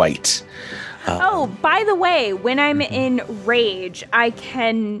this white. Oh, by the way, when I'm in rage, I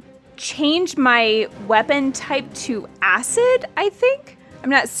can change my weapon type to acid, I think. I'm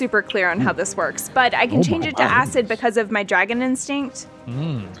not super clear on how this works, but I can change it to acid because of my dragon instinct.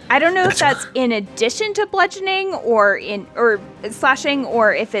 I don't know if that's in addition to bludgeoning or slashing,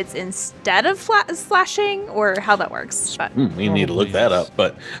 or if it's instead of slashing, or how that works. But We need to look that up.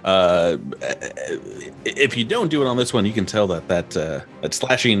 But if you don't do it on this one, you can tell that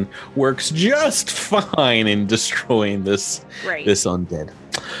slashing works just fine in destroying this undead.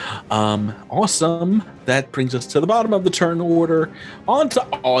 Awesome. That brings us to the bottom of the turn order. On to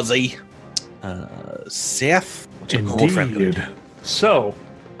Ozzy. Seth, what's your girlfriend gonna do? So,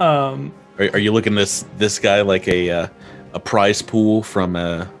 Are you looking this guy like a prize pool from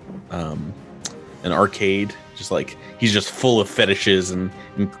an arcade? Just like he's just full of fetishes and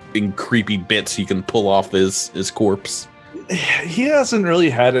creepy bits you can pull off his corpse. he hasn't really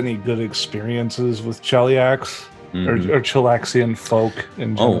had any good experiences with Cheliax or Chilaxian folk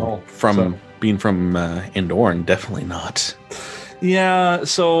in general. Being from Endorn, definitely not. Yeah,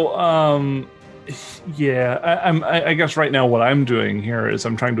 so I guess right now what I'm doing here is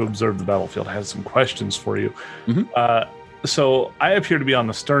I'm trying to observe the battlefield. I have some questions for you. So I appear to be on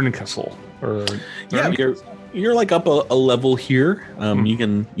the Sternkessel. You're like up a level here. You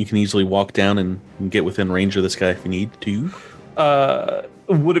can easily walk down and get within range of this guy if you need to.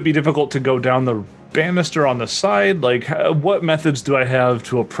 Would it be difficult to go down the banister on the side? Like, what methods do I have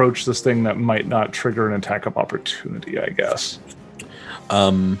to approach this thing that might not trigger an attack of opportunity, I guess?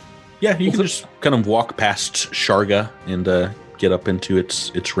 Yeah, you can just kind of walk past Sharga and get up into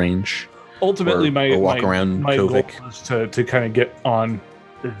its range. Ultimately, my around goal Kovic. is to kind of get on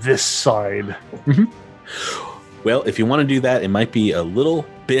this side. Well, if you want to do that, it might be a little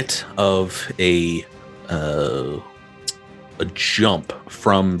bit of a jump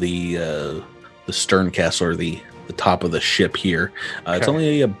from the stern castle, or the top of the ship here. It's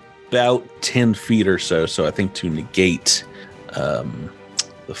only about 10 feet or so. So I think to negate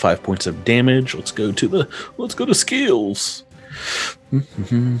the 5 points of damage, let's go to skills. I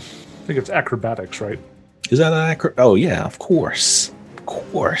think it's acrobatics, right? Is that an Oh yeah, of course.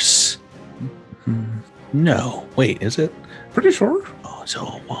 No, wait, is it? Pretty sure. Oh,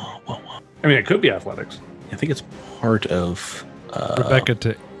 so I mean, it could be athletics. I think it's part of Rebecca,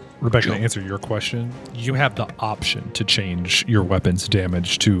 to answer your question, you have the option to change your weapon's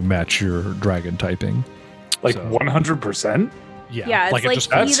damage to match your dragon typing. Like 100%? Yeah, it's like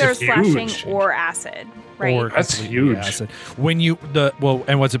like either huge. slashing or acid, right? Or That's completely huge. acid.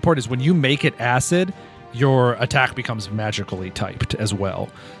 And what's important is when you make it acid, your attack becomes magically typed as well.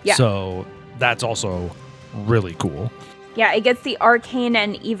 Yeah. So that's also really cool. Yeah, it gets the arcane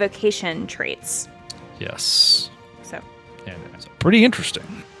and evocation traits. Yes. So, And it's pretty interesting.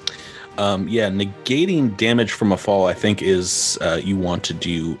 Negating damage from a fall, I think, is you want to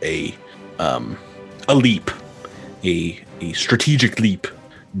do a leap, a strategic leap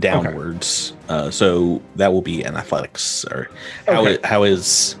downwards. So that will be an athletics. Or how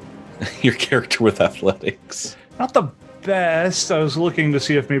is your character with athletics? Not the best. I was looking to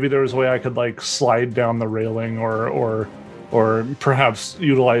see if maybe there was a way I could like slide down the railing or perhaps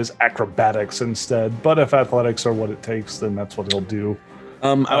utilize acrobatics instead. But if athletics are what it takes, then that's what he'll do.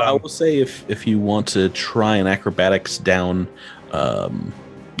 I will say if you want to try an acrobatics down,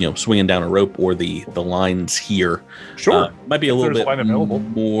 swinging down a rope or the lines here, Sure, might be a little There's bit line available.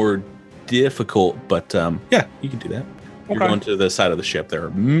 more difficult, but yeah, you can do that. You're Okay. going to the side of the ship. There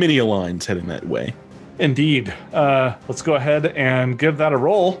are many lines heading that way. Indeed. Let's go ahead and give that a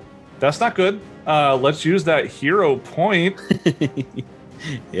roll. That's not good. Let's use that hero point.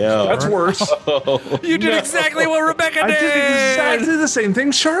 Yeah, That's worse. You did exactly what Rebecca I did. did exactly the same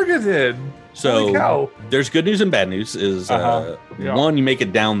thing Sharga did. Holy cow. So there's good news and bad news. Yeah. One, you make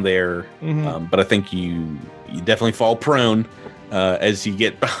it down there, but I think you definitely fall prone as you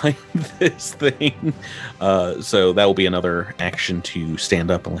get behind this thing. So that will be another action to stand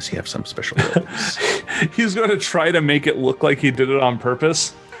up, unless you have some special rules. He's going to try to make it look like he did it on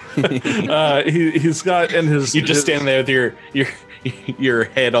purpose. He's got in his. You just stand there with your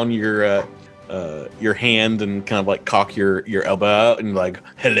head on your hand and kind of like cock your elbow out and like,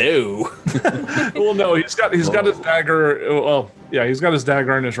 hello. Well, no, he's got his dagger. Well, yeah, he's got his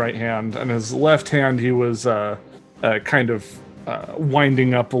dagger in his right hand, and his left hand he was kind of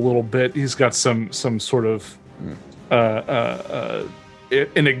winding up a little bit. He's got some sort of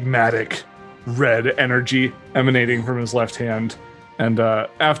enigmatic red energy emanating from his left hand, and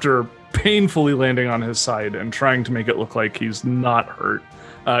after painfully landing on his side and trying to make it look like he's not hurt,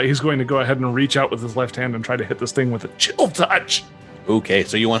 he's going to go ahead and reach out with his left hand and try to hit this thing with a chill touch. Okay,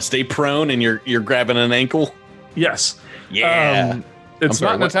 so you want to stay prone and you're grabbing an ankle? Yes. Yeah. It's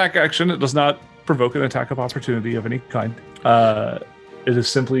not an attack action. It does not provoke an attack of opportunity of any kind. It is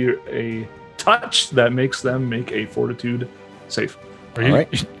simply a touch that makes them make a fortitude save. All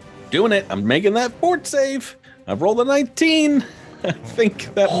right. Doing it. I'm making that fort save. I've rolled a 19. I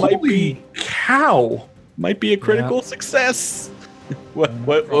think that Holy cow. might be a critical success. What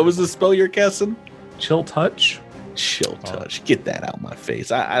was the spell you're casting? Chill touch? Chill touch. Get that out of my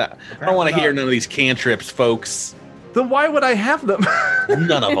face. I don't want to hear none of these cantrips, folks. Then why would I have them?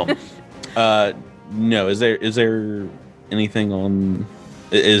 None of them. No. Is there anything on?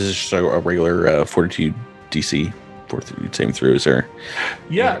 Is it just a regular fortitude DC? Fortitude saving through? Is there?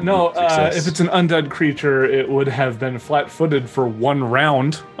 Yeah, no. If it's an undead creature, it would have been flat-footed for 1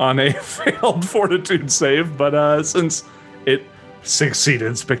 round on a failed fortitude save. But since it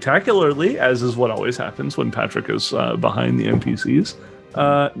succeeded spectacularly, as is what always happens when Patrick is behind the NPCs,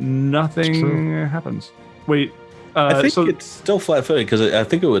 nothing happens. Wait. I think it's still flat-footed because I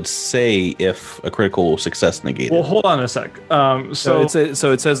think it would say if a critical success negated. Well, hold on a sec. So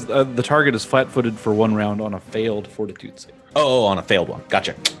it says the target is flat-footed for 1 round on a failed fortitude save. Oh, on a failed one.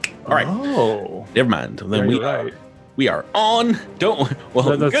 Gotcha. All right. Oh, Never mind. Then right. we are on.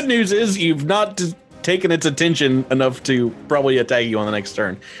 Good news is you've not taken its attention enough to probably attack you on the next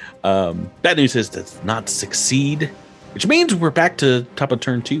turn. Bad news is does not succeed, which means we're back to top of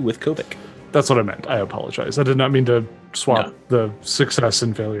turn 2 with Kovic. That's what I meant. I apologize. I did not mean to swap the success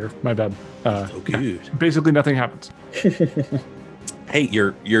and failure. My bad. Good. Basically, nothing happens. Hey,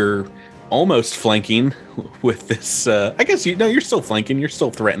 you're almost flanking with this. I guess you're still flanking. You're still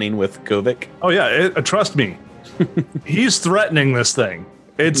threatening with Kovic. Oh yeah, trust me. He's threatening this thing.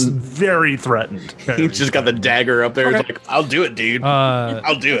 It's very threatened. He's just got the dagger up there. Okay. He's like, I'll do it, dude.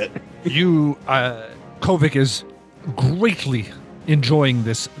 I'll do it. Kovic is greatly enjoying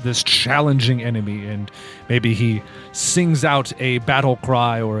this challenging enemy, and maybe he sings out a battle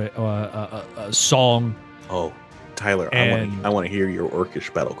cry or a song. Oh, Tyler, I want to hear your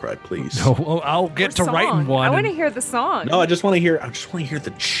orcish battle cry, please. No, I'll get to writing one. I want to hear the song. No, I just want to hear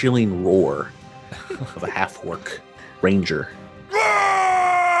the chilling roar of a half orc ranger.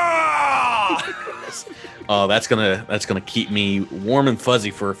 Oh, that's gonna keep me warm and fuzzy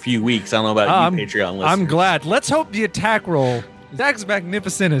for a few weeks. I don't know about you, Patreon listeners. I'm glad. Let's hope the attack roll. Zach's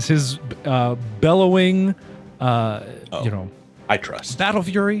magnificent as his bellowing, I trust. battle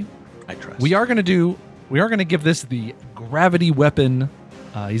fury. I trust. We are gonna give this the gravity weapon.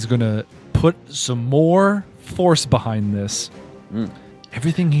 He's gonna put some more force behind this.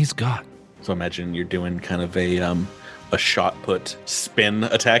 Everything he's got. So imagine you're doing kind of a shot put spin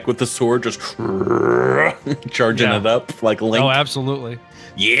attack with the sword, just charging it up like Link. Oh, absolutely.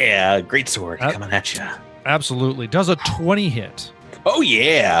 Yeah, great sword coming at you. Absolutely. Does a 20 hit. Oh,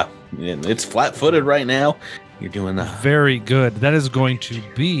 yeah. It's flat-footed right now. You're doing very good. That is going to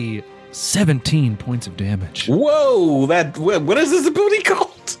be 17 points of damage. Whoa! What is this ability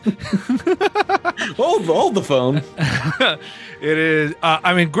called? hold the phone. It is.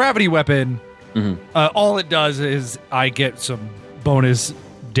 Gravity weapon. Mm-hmm. All it does is I get some bonus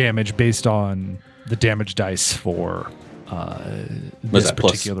damage based on the damage dice for this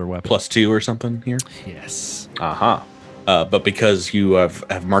particular weapon. +2 or something here? Yes. But because you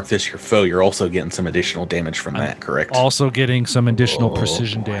have marked this your foe, you're also getting some additional damage from that, correct? Also getting some additional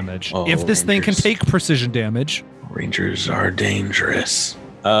precision damage. If this thing can take precision damage. Rangers are dangerous.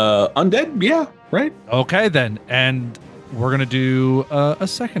 Undead, yeah, right? Okay, then. And we're going to do a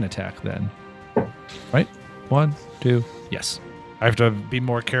second attack then. Right? 1, 2. Yes. I have to be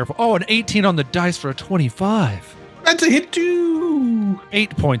more careful. Oh, an 18 on the dice for a 25. That's a hit too.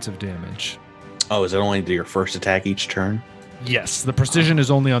 8 points of damage. Oh, is it only to your first attack each turn? Yes. The precision is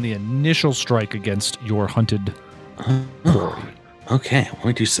only on the initial strike against your hunted quarry. Okay, let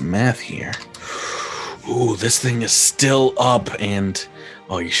me do some math here. Ooh, this thing is still up, and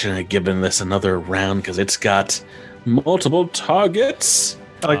you shouldn't have given this another round because it's got multiple targets.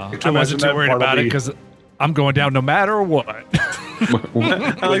 I wasn't too worried about it because I'm going down no matter what.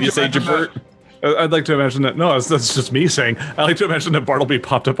 What did you say, Jabert? I'd like to imagine that. No, that's just me saying. I like to imagine that Bartleby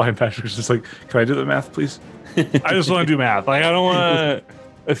popped up behind Patrick. It's just like, can I do the math, please? I just want to do math. Like, I don't want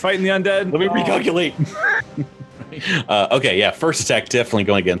to fighting the undead. Let me recalculate. Okay, yeah. First attack definitely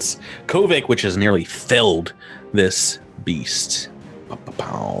going against Kovic, which has nearly felled this beast.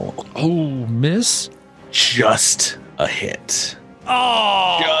 Oh, miss. Just a hit.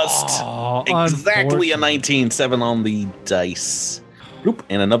 Oh, Just exactly a 19. 7 on the dice. Oop,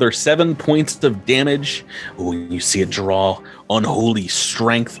 and another 7 points of damage. Oh, you see it draw unholy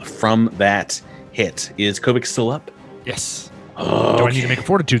strength from that hit. Is Kovic still up? Yes. Oh, Do I need to make a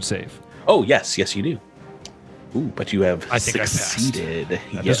fortitude save? Oh, yes, you do. Ooh, but you have I think I passed. succeeded.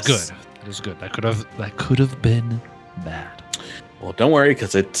 That is good. That is good. That could have been bad. Well, don't worry,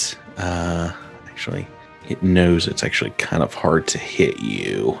 because it actually it knows it's actually kind of hard to hit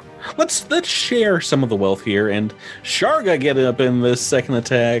you. Let's share some of the wealth here, and Sharga get up in this second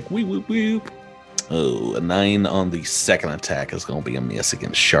attack. Whoop, whoop. Oh, a 9 on the second attack is going to be a miss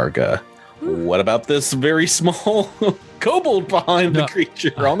against Sharga. What about this very small kobold behind the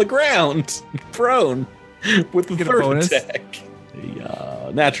creature on the ground, prone, with the third attack?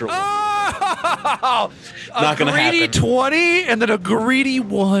 Yeah, natural. Oh, Not going to happen. A greedy 20 and then a greedy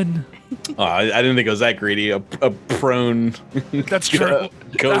 1. Oh, I didn't think it was that greedy. A prone. That's true.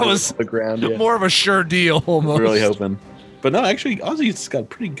 That was on the ground. Yeah. more of a sure deal almost. Really hoping. But no, actually, Ozzy's got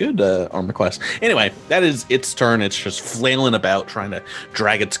pretty good armor class. Anyway, that is its turn. It's just flailing about, trying to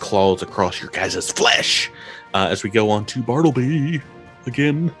drag its claws across your guys' flesh. As we go on to Bartleby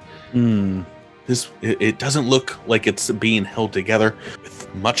again. It doesn't look like it's being held together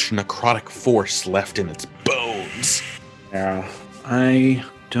with much necrotic force left in its bones. Yeah, I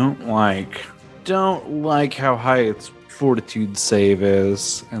don't like how high its fortitude save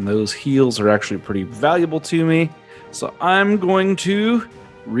is, and those heals are actually pretty valuable to me. So I'm going to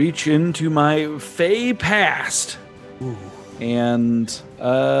reach into my Fey past and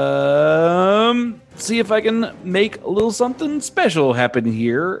see if I can make a little something special happen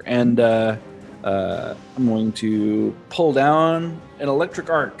here. And I'm going to pull down an electric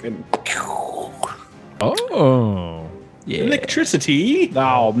arc and Yeah. Electricity.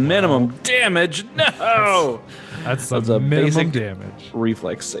 Oh, minimum damage. No. That's a a minimum basic damage.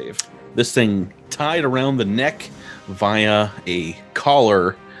 reflex save. This thing tied around the neck via a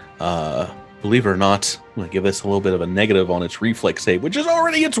collar. Believe it or not, I'm going to give this a little bit of a negative on its reflex save, which is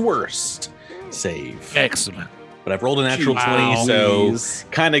already its worst save. Excellent. But I've rolled a natural Wow. 20, so Jeez.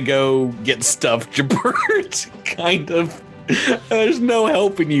 kind of go get stuffed, Jabert. Kind of. There's no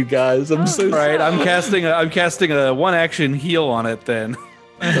helping you guys. I'm so All right, sorry. I'm casting a one action heal on it then.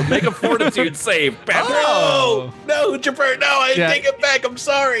 So make a fortitude save, Patrick. Oh, no, Jabert, no, I Yeah. take it back. I'm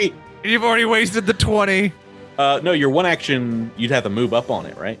sorry. You've already wasted the 20. No, your one action, you'd have to move up on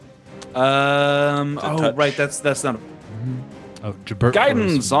it, right? Oh, right. That's not Oh, Jabert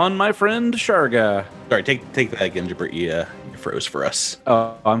guidance on my friend Sharga. Sorry, take that again, Jabert. You froze for us.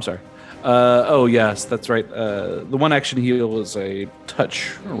 Oh, I'm sorry. Oh yes, that's right. The one action heal is a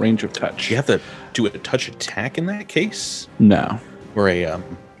range of touch. You have to do a touch attack in that case, No. or an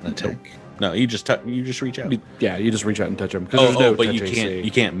attack. No, you just reach out. Yeah, you just reach out and touch them. But you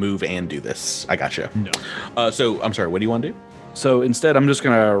can't move and do this. I gotcha. No. So I'm sorry. What do you want to do? So instead, I'm just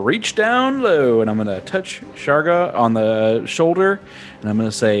gonna reach down low and I'm gonna touch Sharga on the shoulder, and I'm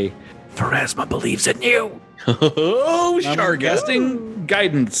gonna say, "Pharasma believes in you." Oh, I'm Sharga. casting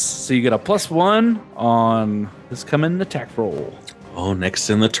guidance, so you get a +1 on this coming attack roll. Oh, next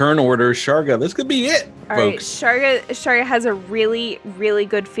in the turn order, Sharga. This could be it, All right, folks. Sharga has a really, really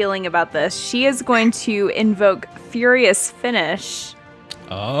good feeling about this. She is going to invoke Furious Finish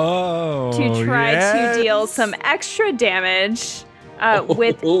Oh. to try to deal some extra damage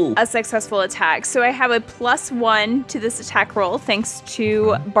with Oh. a successful attack. So I have a +1 to this attack roll thanks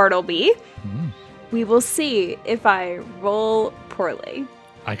to Bartleby. We will see if I roll poorly.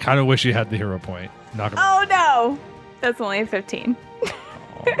 I kind of wish you had the hero point. Not gonna Oh no! That's only a 15.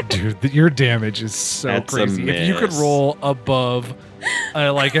 Dude, your damage is so That's a crazy. If you could miss. roll above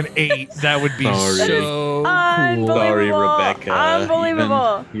like an 8, that would be Sorry. so cool. Unbelievable. Sorry, Rebecca.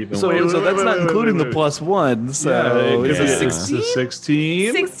 Unbelievable. Even So, worse. so that's not including the +1. So Yeah, it's a yeah. 16. It's a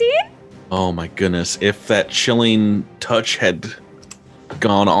 16. 16? Oh my goodness! If that chilling touch had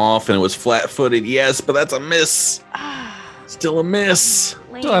gone off and it was flat-footed, yes, but that's a miss. Still a miss.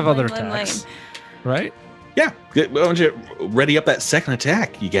 Still have other attacks, right? Yeah. Why don't you ready up that second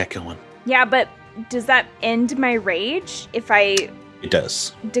attack you got going? Yeah, but does that end my rage if I It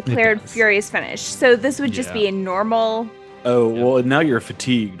does. declared It does. Furious Finish? So this would just Yeah. be a normal. Oh, well, now you're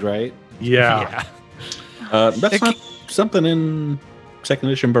fatigued, right? Yeah. That's It not something in second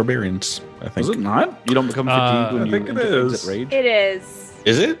edition Barbarians, I think. Is it not? You don't become fatigued when I you think it exit is. rage? It is.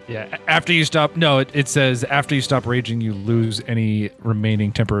 Is it? Yeah, after you stop. No, it says after you stop raging, you lose any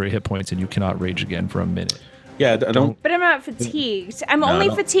remaining temporary hit points, and you cannot rage again for a minute. Yeah, I don't. But I'm not fatigued. I'm No, only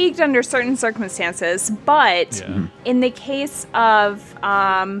no. fatigued under certain circumstances. But Yeah. in the case of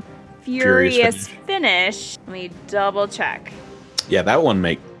Furious Finish. Finish, let me double check. Yeah, that one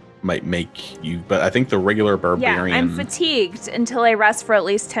might make you, but I think the regular Barbarian. Yeah, I'm fatigued until I rest for at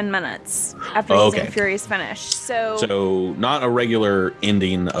least 10 minutes after Oh, using okay. Furious Finish. So not a regular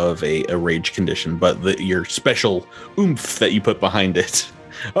ending of a rage condition, but your special oomph that you put behind it.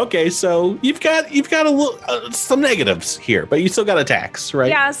 Okay, so you've got a little some negatives here, but you still got attacks, right?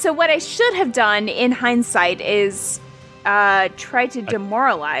 Yeah, so what I should have done in hindsight is try to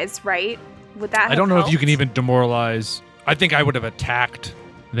demoralize, right? Would that have I don't know if you helped? can even demoralize. I think I would have attacked,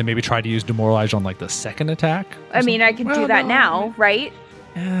 and then maybe try to use demoralize on like the second attack. or I mean, I could Well, do that no, now, right?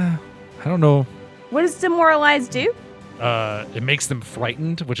 something. Yeah, I don't know. What does demoralize do? It makes them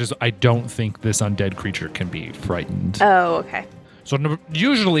frightened, which is I don't think this undead creature can be frightened. Oh, okay. So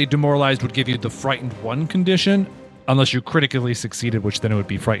usually demoralized would give you the frightened 1 condition, unless you critically succeeded, which then it would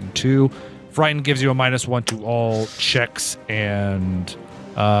be frightened 2. Frightened gives you a -1 to all checks and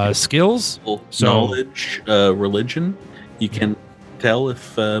skills. So- Knowledge, religion. You can tell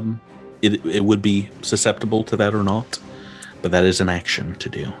if it would be susceptible to that or not, but that is an action to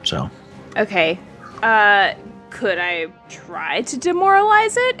do. So Okay. Could I try to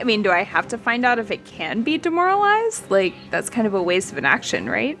demoralize it? I mean, do I have to find out if it can be demoralized? Like, that's kind of a waste of an action,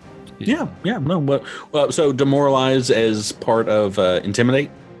 right? yeah, no. Well, so demoralize as part of intimidate.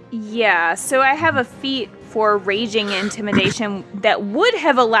 Yeah, so I have a feat for raging intimidation that would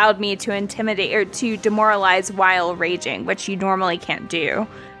have allowed me to intimidate or to demoralize while raging, which you normally can't do.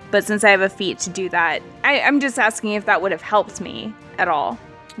 But since I have a feat to do that, I'm just asking if that would have helped me at all.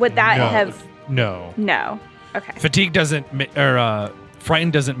 Would that No. have... No. No. Okay. Fatigue doesn't,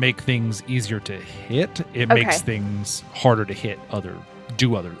 frightened doesn't make things easier to hit. It makes Okay. things harder to hit.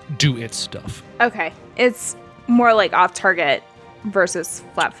 Do its stuff. Okay. It's more like off target versus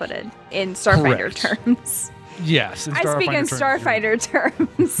flat-footed in Starfighter Correct. terms. Yes. I speak in Starfighter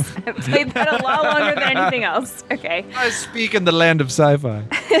terms. I've played that a lot longer than anything else. Okay. I speak in the land of sci-fi.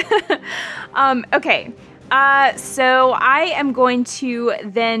 Okay. So I am going to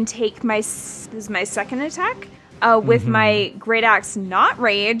then take this is my second attack with my great axe not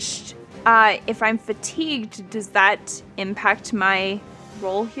raged. If I'm fatigued, does that impact my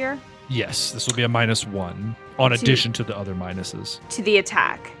roll here Yes, this will be a -1 on addition to the other minuses. to the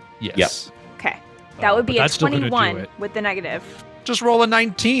attack? Yes. Yep. Okay. That would but be a that's still gonna do 21 it. with the negative. Just roll a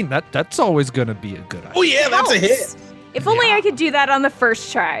 19. That's always going to be a good idea. Oh yeah, that's a hit. Helps. If only I could do that on the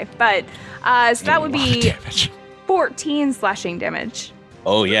first try. But so that would A lot of be damage. 14 slashing damage.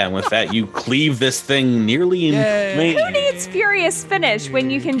 Oh yeah, and with that you cleave this thing nearly in Yay. twain. Who needs Furious Finish when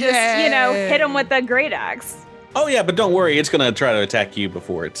you can just, hit him with a great axe? Oh yeah, but don't worry, it's gonna try to attack you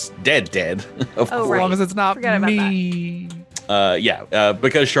before it's dead. Of Oh, course. As right. long as it's not Forgot about me.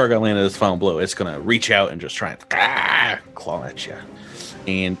 Because Sharga landed his final blow, it's gonna reach out and just try and claw at you,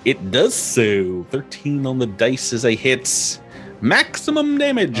 and it does so. 13 on the dice as a hit, maximum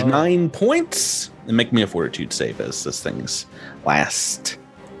damage, 9 points, and make me a Fortitude save as this thing's last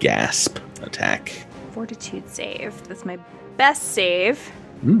gasp attack. Fortitude save. That's my best save.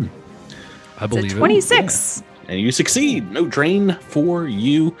 I It's a believe it. 26. And you succeed. No drain for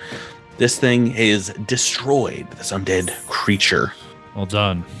you. This thing is destroyed. This undead creature. Well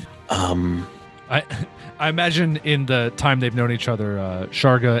done. I imagine in the time they've known each other,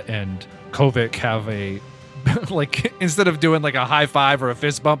 Sharga and Kovic have a like instead of doing like a high five or a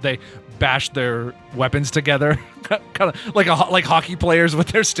fist bump, they bash their weapons together, kind of like hockey players with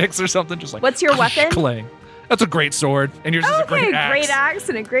their sticks or something. Just like What's your weapon? Clang. That's a great sword, and yours is a Okay, great axe. great axe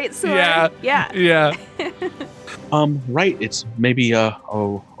and a great sword. Yeah. Yeah. Yeah. Right. It's maybe a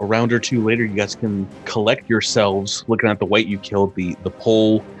round or two later. You guys can collect yourselves, looking at the white you killed, the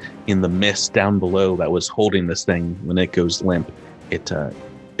pole in the mist down below that was holding this thing. When it goes limp, it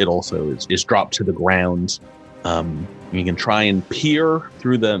also is dropped to the ground. You can try and peer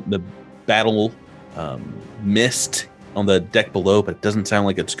through the battle mist on the deck below, but it doesn't sound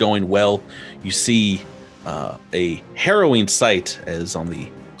like it's going well. You see a harrowing sight as on the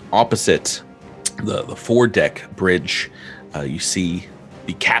opposite the foredeck bridge, you see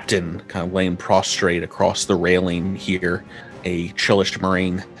the captain kind of laying prostrate across the railing here, a Chillish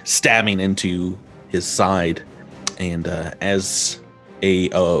Marine stabbing into his side, and as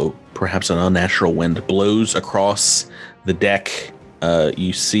perhaps an unnatural wind blows across the deck,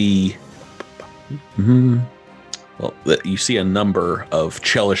 you see you see a number of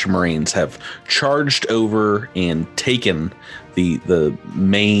Chelish Marines have charged over and taken the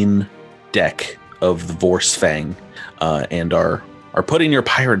main deck of the Vorsfang, and are putting your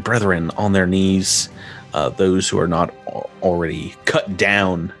pirate brethren on their knees, those who are not already cut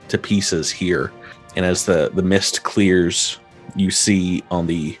down to pieces here. And as the mist clears, you see on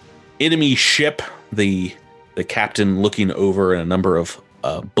the enemy ship the captain looking over and a number of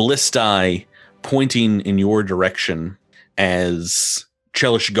ballistae pointing in your direction as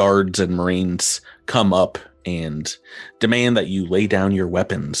Chelish guards and marines come up and demand that you lay down your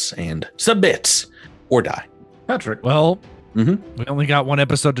weapons and submit or die. Patrick. Well, we only got one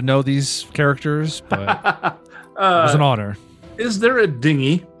episode to know these characters, but it was an honor. Is there a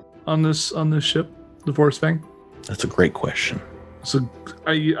dinghy on this ship, the Vorsfang? That's a great question. So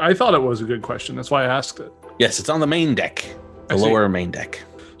I thought it was a good question. That's why I asked it. Yes, it's on the main deck, the lower main deck.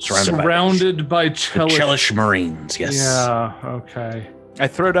 Surrounded by Chelish Marines, yes. Yeah, okay. I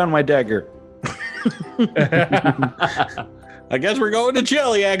throw down my dagger. I guess we're going to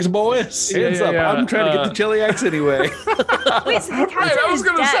Cheliax, boys. Hands up. I'm trying to get to Cheliax anyway. Wait, so the captain I was is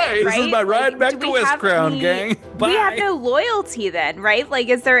gonna dead, say, right? This is my ride back do to we West have Crown, any- gang. We have Bye. no loyalty then, right? Like,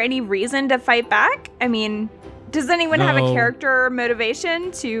 is there any reason to fight back? I mean, does anyone have a No. character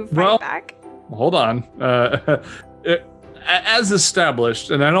motivation to fight Well- back? Hold on. As established,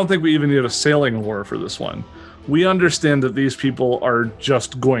 and I don't think we even need a sailing lore for this one, we understand that these people are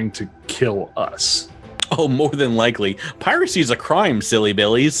just going to kill us. Oh, more than likely. Piracy is a crime, silly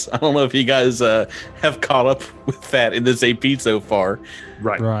billies. I don't know if you guys have caught up with that in this AP so far.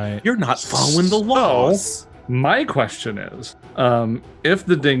 Right. You're not following the laws. My question is, if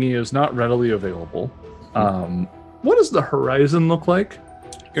the dinghy is not readily available, what does the horizon look like?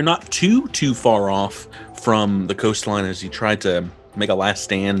 You're not too far off from the coastline as you try to make a last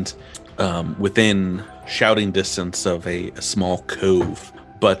stand within shouting distance of a small cove.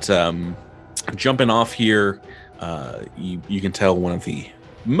 But jumping off here, you can tell one of the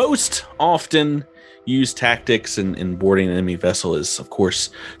most often used tactics in boarding an enemy vessel is, of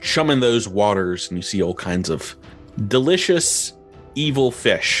course, chumming those waters, and you see all kinds of delicious, evil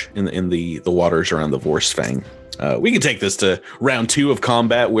fish in the waters around the Vorsfang. We can take this to round 2 of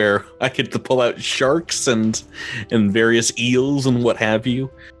combat, where I get to pull out sharks and various eels and what have you.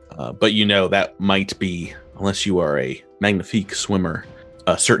 But that might be, unless you are a magnifique swimmer,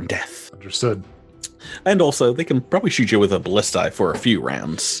 a certain death. Understood. And also, they can probably shoot you with a ballista for a few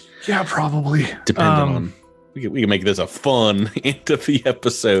rounds, Yeah, probably. depending on. We can make this a fun end of the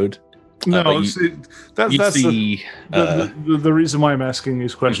episode. No, but see, You that's see, the reason why I'm asking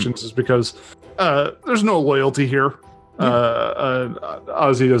these questions is because there's no loyalty here.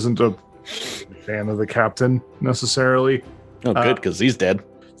 Ozzy isn't a fan of the captain necessarily. oh, good, because he's dead.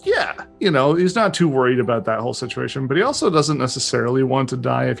 Yeah, he's not too worried about that whole situation, but he also doesn't necessarily want to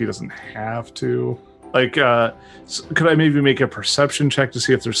die if he doesn't have to. Like, could I maybe make a perception check to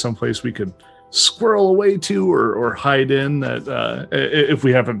see if there's some place we could squirrel away to or hide in that if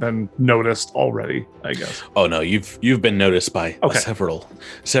we haven't been noticed already, I guess. Oh no, you've been noticed by several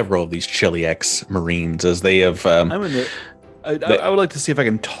of these Cheliax Marines as they have. I'm in the. I would like to see if I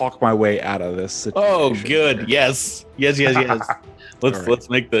can talk my way out of this situation. Oh, good. Yes. Let's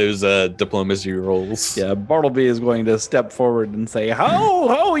make those diplomacy rolls. Yeah, Bartleby is going to step forward and say,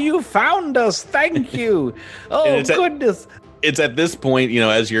 "Ho, you found us! Thank you! Oh, goodness!" It's at this point,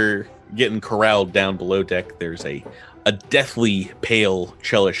 as you're getting corralled down below deck, there's a deathly pale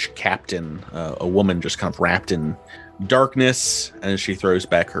Chelish captain, a woman just kind of wrapped in darkness, and as she throws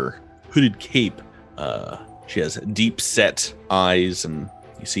back her hooded cape, she has deep set eyes, and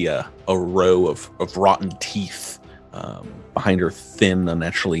you see a row of rotten teeth behind her thin,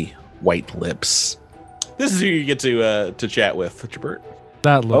 unnaturally white lips. This is who you get to chat with, Jabert.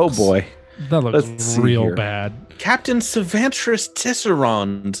 That looks. Oh boy, that looks Let's see real here. bad. Captain Savantris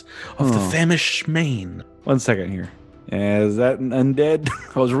Tisserand of the famished main. 1 second here. Is that an undead?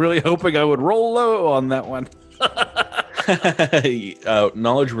 I was really hoping I would roll low on that one.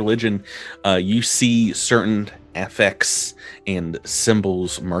 Knowledge religion, you see certain affects and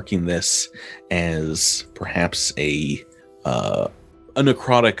symbols marking this as perhaps a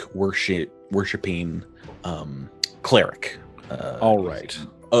necrotic worshiping cleric. All right.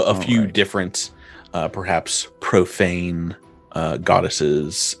 A few different perhaps profane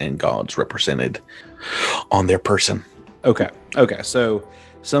goddesses and gods represented on their person. Okay. So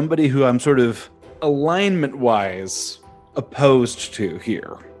somebody who I'm sort of alignment-wise opposed to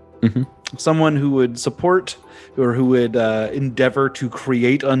here. Mhm. Someone who would support or who would endeavor to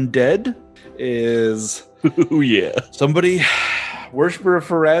create undead is Oh yeah. somebody Worshiper of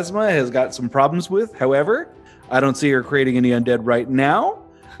Pharasma has got some problems with. However, I don't see her creating any undead right now.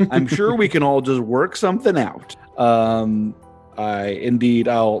 I'm sure we can all just work something out.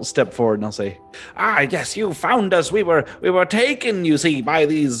 I'll step forward and I'll say, yes, you found us. We were taken, you see, by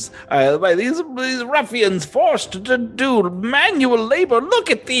these ruffians, forced to do manual labor.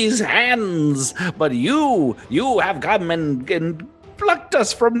 Look at these hands. But you have come and plucked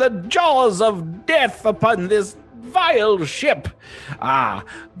us from the jaws of death upon this vile ship.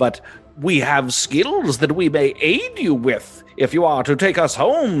 But we have skills that we may aid you with if you are to take us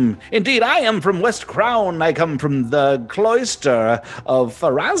home. Indeed, I am from West Crown. I come from the cloister of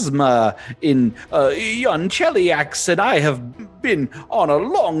Pharasma in yon Cheliax, and I have been on a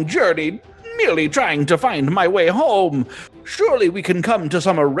long journey merely trying to find my way home. Surely we can come to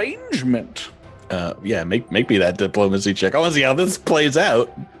some arrangement. Make me that diplomacy check. I want to see how this plays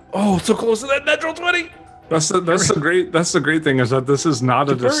out. Oh, so close to that natural 20. That's the great thing is that this is not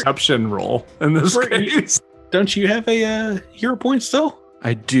a deception roll in this case. Don't you have a hero point still?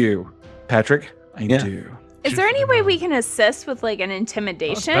 I do, Patrick. I do. Is there any way we can assist with like an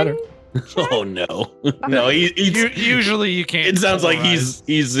intimidation? Oh no, no. Usually you can't. It sounds like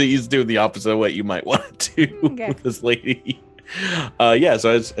he's doing the opposite of what you might want to do with this lady.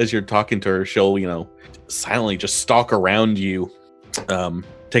 So as you're talking to her, she'll silently just stalk around you,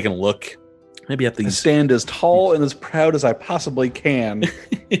 taking a look. Maybe at these. I stand as tall and as proud as I possibly can.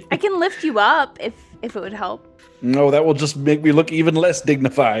 I can lift you up if it would help. No, that will just make me look even less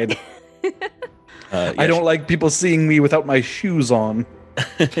dignified. I don't like people seeing me without my shoes on.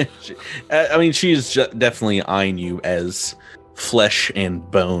 I mean, she's definitely eyeing you as flesh and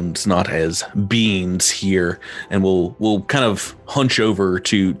bones, not as beings here. And we'll kind of hunch over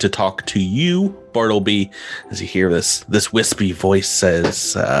to talk to you, Bartleby, as you hear this wispy voice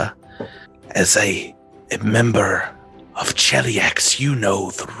says, as a member of Cheliax, you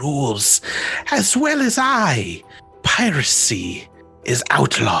know the rules as well as I. Piracy is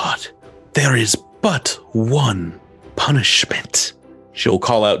outlawed. There is but one punishment. She'll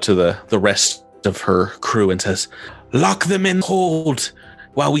call out to the rest of her crew and says, lock them in hold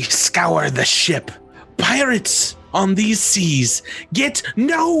while we scour the ship. Pirates on these seas get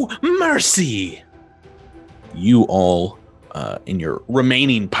no mercy. You all, in your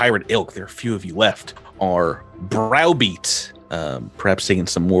remaining pirate ilk, there are a few of you left, are browbeat, perhaps taking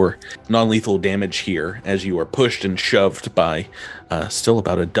some more non-lethal damage here as you are pushed and shoved by still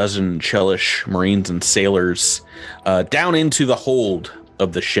about a dozen Chelish marines and sailors down into the hold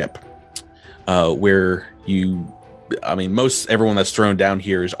of the ship, where most everyone that's thrown down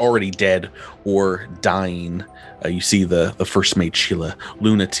here is already dead or dying. You see the first mate, Sheila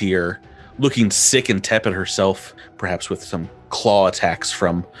Lunateer, looking sick and tepid herself, perhaps with some claw attacks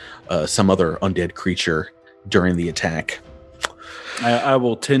from some other undead creature during the attack. I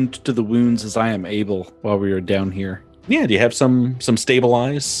will tend to the wounds as I am able while we are down here. Yeah, do you have some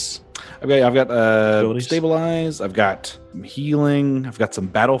stabilize? I've got stabilize. I've got healing. I've got some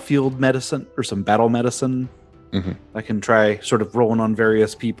battlefield medicine or some battle medicine. Mm-hmm. I can try sort of rolling on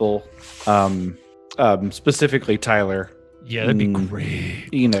various people, specifically Tyler. Yeah, that'd be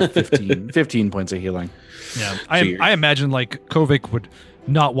great. 15 points of healing. Yeah, I imagine like Kovic would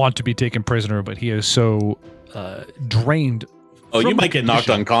not want to be taken prisoner, but he is so drained. Oh, you might get knocked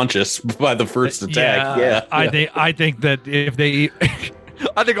unconscious by the first attack. Yeah. I think that if they,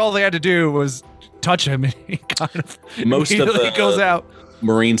 I think all they had to do was touch him, and he kind of most of the goes out.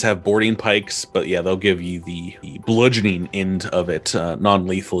 Marines have boarding pikes, but yeah, they'll give you the bludgeoning end of it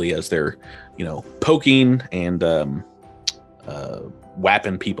non-lethally as they're poking and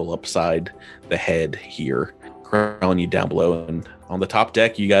whapping people upside the head here, crawling you down below. And on the top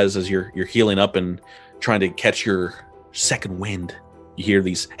deck, you guys, as you're healing up and trying to catch your second wind, you hear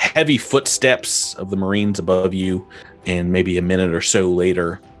these heavy footsteps of the Marines above you, and maybe a minute or so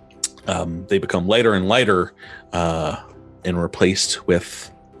later, they become lighter and lighter, and replaced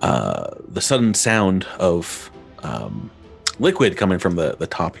with the sudden sound of liquid coming from the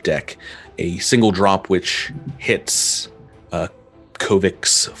top deck. A single drop which hits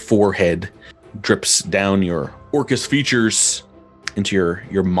Kovic's forehead, drips down your Orcus features into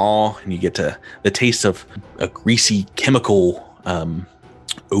your maw, and you get the taste of a greasy chemical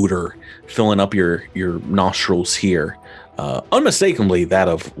odor filling up your nostrils here. Unmistakably that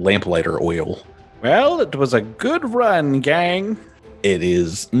of lamplighter oil. Well, it was a good run, gang. It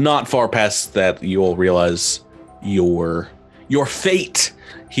is not far past that you all realize your fate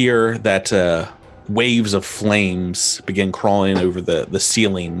here, that waves of flames begin crawling over the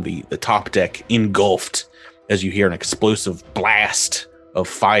ceiling, the top deck engulfed, as you hear an explosive blast of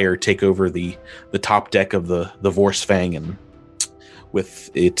fire take over the top deck of the Vorsfang, and with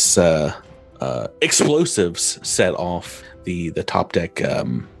its explosives set off. The top deck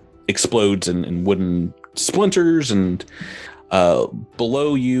explodes in wooden splinters, and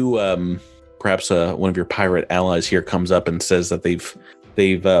below you, perhaps one of your pirate allies here comes up and says that they've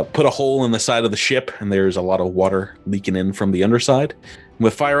put a hole in the side of the ship, and there's a lot of water leaking in from the underside.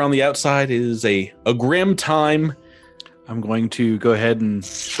 With fire on the outside, it is a grim time. I'm going to go ahead and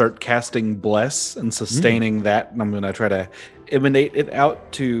start casting Bless and sustaining that, and I'm going to try to emanate it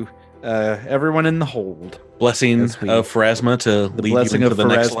out to everyone in the hold. Blessing of Pharasma to The lead you blessing into of the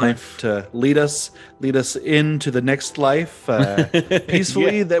next Pharasma life. to lead us into the next life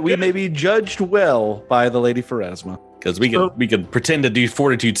peacefully, Yeah. that we may be judged well by the Lady Pharasma. Because we could pretend to do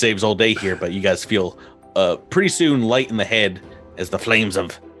fortitude saves all day here, but you guys feel pretty soon light in the head as the flames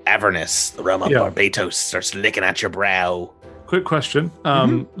of Avernus, the realm of Barbatos, starts licking at your brow. Quick question.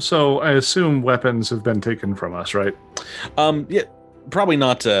 So I assume weapons have been taken from us, right? Yeah, probably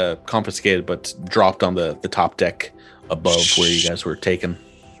not confiscated, but dropped on the top deck above where you guys were taken.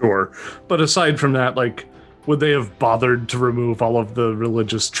 Sure. But aside from that, like, would they have bothered to remove all of the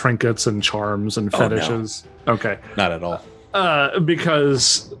religious trinkets and charms and fetishes? Okay. Not at all.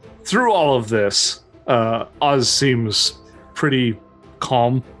 Because through all of this, Oz seems pretty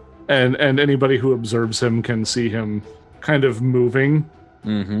calm, and anybody who observes him can see him kind of moving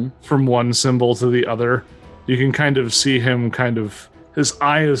from one symbol to the other. You can kind of see him his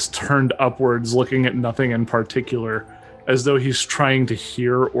eye is turned upwards, looking at nothing in particular, as though he's trying to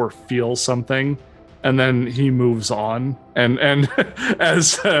hear or feel something. And then he moves on, and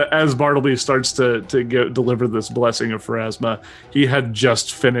as Bartleby starts to deliver this blessing of Pharasma, he had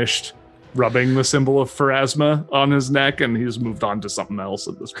just finished rubbing the symbol of Pharasma on his neck, and he's moved on to something else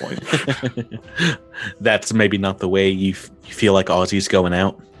at this point. That's maybe not the way you feel like Ozzy's going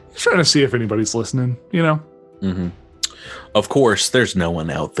out. Trying to see if anybody's listening, you know? Mm-hmm. Of course, there's no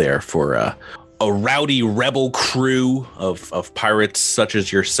one out there for a rowdy rebel crew of pirates such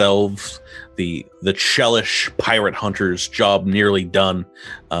as yourselves. The Chellish pirate hunters' job nearly done.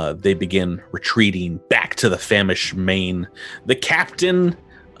 They begin retreating back to the famished main. The captain,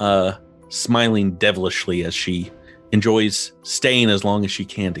 smiling devilishly as she enjoys staying as long as she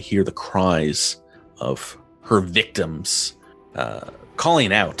can to hear the cries of her victims,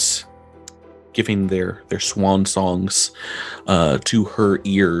 calling out, giving their swan songs to her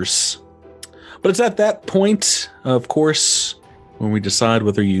ears. But it's at that point, of course, when we decide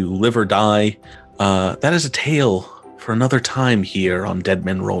whether you live or die. That is a tale for another time here on Dead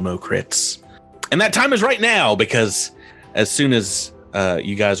Men Roll No Crits. And that time is right now, because as soon as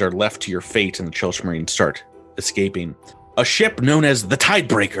you guys are left to your fate and the Chelsh Marines start escaping, a ship known as the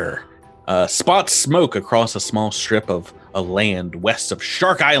Tidebreaker spots smoke across a small strip of land west of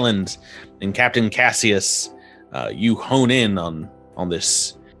Shark Island. And Captain Casius, you hone in on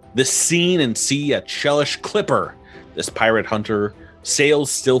this scene and see a Chellish clipper. This pirate hunter, sails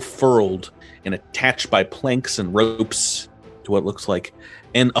still furled and attached by planks and ropes to what looks like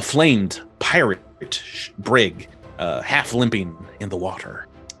an aflamed pirate brig, half limping in the water.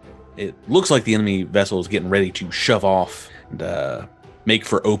 It looks like the enemy vessel is getting ready to shove off and make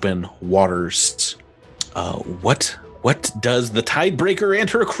for open waters. What does the Tidebreaker and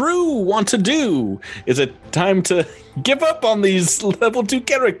her crew want to do? Is it time to give up on these level 2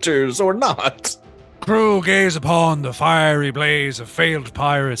 characters or not? Crew, gaze upon the fiery blaze of failed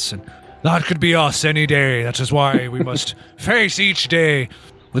pirates, and that could be us any day. That is why we must face each day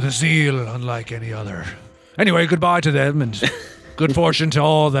with a zeal unlike any other. Anyway, goodbye to them, and good fortune to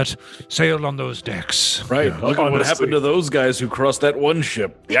all that sailed on those decks. Right. Look at what happened to those guys who crossed that one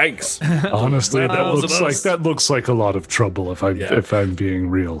ship. Yikes. Honestly, Well, that looks like a lot of trouble if I'm being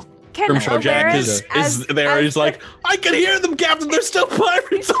real. Can Grimshaw Jack Alaris, is there. He's like, I can hear them, Captain. There's still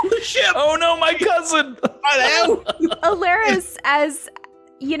pirates on the ship. Oh no, my cousin! I know. Alaris, as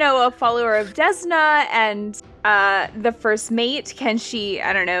you know, a follower of Desna and the first mate, can she,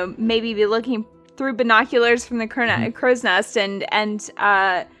 I don't know, maybe be looking through binoculars from the crow's nest and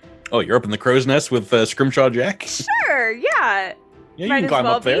Oh, you're up in the crow's nest with Scrimshaw Jack? sure, yeah. Yeah, you Might can as climb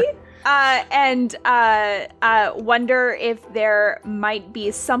well up there. be. And wonder if there might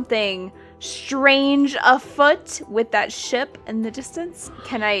be something strange afoot with that ship in the distance.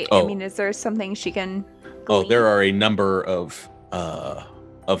 I mean, is there something she can Oh, glean? there are a number of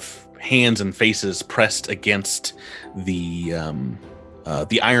hands and faces pressed against the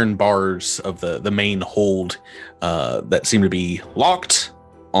iron bars of the main hold that seem to be locked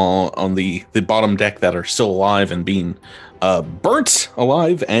on the bottom deck, that are still alive and being burnt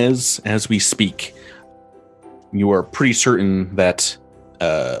alive as we speak. You are pretty certain that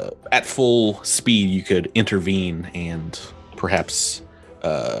at full speed you could intervene and perhaps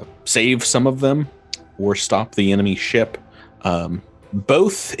save some of them or stop the enemy ship.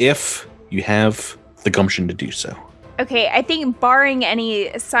 Both if you have the gumption to do so. Okay, I think barring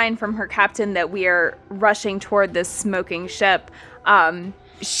any sign from her captain that we are rushing toward this smoking ship,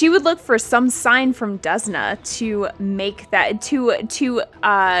 she would look for some sign from Desna to make that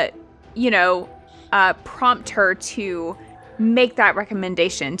prompt her to make that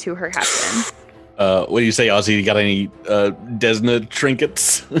recommendation to her captain. What do you say, Ozzy? You got any Desna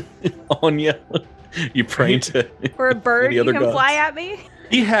trinkets on you? You praying to For a bird you can gods? fly at me?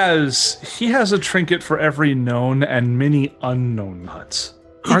 He has a trinket for every known and many unknown gods.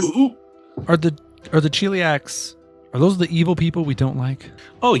 Are the Chiliacs, are those the evil people we don't like?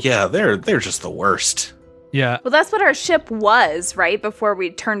 Oh yeah, they're just the worst. Yeah. Well, that's what our ship was, right? Before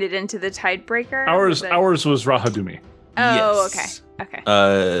we turned it into the Tidebreaker. Ours was Rahadumi. Oh, Yes.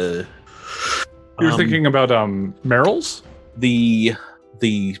 okay. You're thinking about Merrill's? The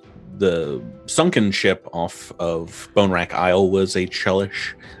sunken ship off of Bone Rack Isle was a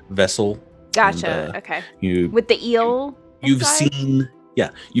Chelish vessel. Gotcha. And, Okay. You With the eel. you've inside?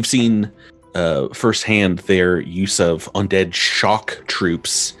 seen firsthand their use of undead shock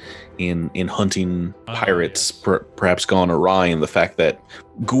troops in hunting pirates, perhaps gone awry in the fact that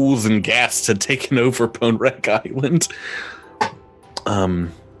ghouls and ghasts had taken over Bone Rack Island.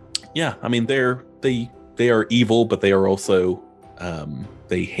 Yeah, I mean they are evil, but they are also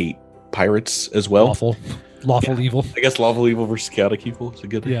they hate pirates as well. Lawful evil. I guess lawful evil versus chaotic evil is a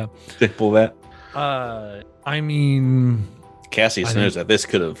good Yeah. example of that. I mean, Casius knows that this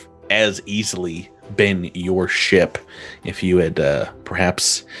could have as easily been your ship if you had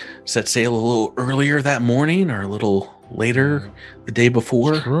perhaps set sail a little earlier that morning or a little later the day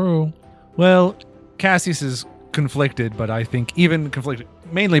before. true. Well, Cassius is conflicted, but I think even conflicted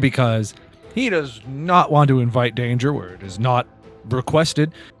mainly because he does not want to invite danger where it is not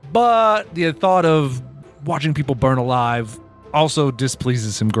requested, but the thought of watching people burn alive also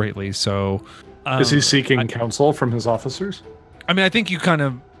displeases him greatly. So Is he seeking counsel from his officers? I mean, I think you kind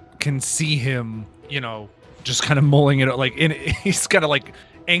of can see him, just kind of mulling it, he's kind of like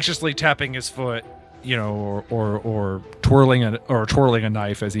anxiously tapping his foot, or twirling a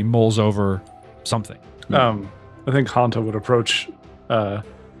knife as he mulls over something. I think Hanta would approach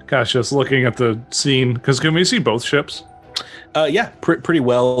Cassius looking at the scene, because can we see both ships? Yeah, pretty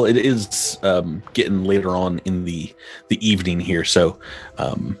well. It is getting later on in the evening here, so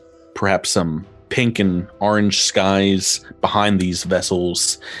perhaps some pink and orange skies behind these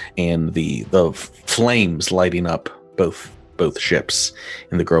vessels, and the flames lighting up both ships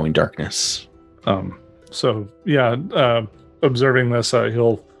in the growing darkness. So yeah, observing this,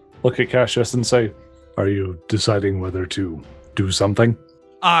 he'll look at Cassius and say, "Are you deciding whether to do something?"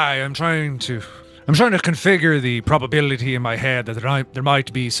 I'm trying to configure the probability in my head that there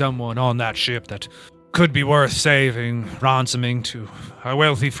might be someone on that ship that could be worth saving, ransoming to a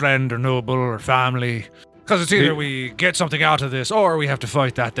wealthy friend or noble or family. Because it's either we get something out of this or we have to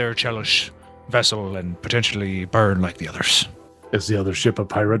fight that there Chelish vessel and potentially burn like the others. Is the other ship a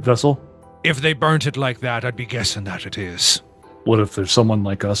pirate vessel? If they burnt it like that, I'd be guessing that it is. What if there's someone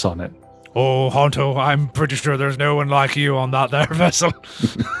like us on it? Oh, Honto, I'm pretty sure there's no one like you on that there vessel.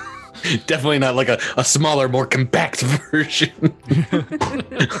 Definitely not like a smaller, more compact version.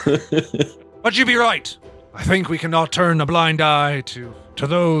 But you'd be right. I think we cannot turn a blind eye to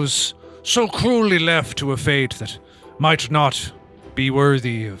those so cruelly left to a fate that might not be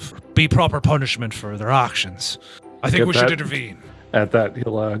worthy of proper punishment for their actions. I think we should intervene. At that,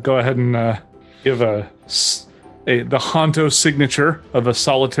 he'll go ahead and give the Honto signature of a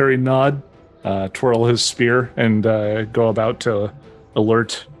solitary nod, twirl his spear, and go about to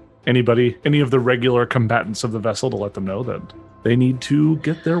alert any of the regular combatants of the vessel to let them know that they need to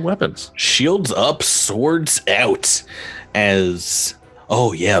get their weapons. Shields up, swords out, as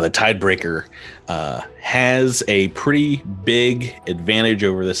the Tidebreaker has a pretty big advantage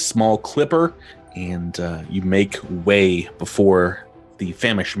over this small clipper, and you make way before the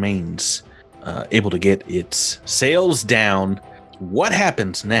famished main's able to get its sails down. What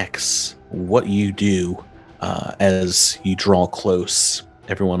happens next? What you do as you draw close?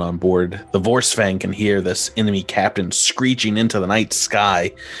 Everyone on board the Vorsfang can hear this enemy captain screeching into the night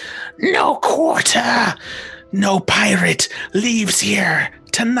sky. No quarter! No pirate leaves here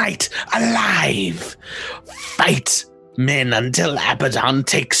tonight alive! Fight, men, until Abaddon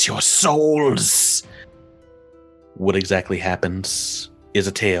takes your souls! What exactly happens is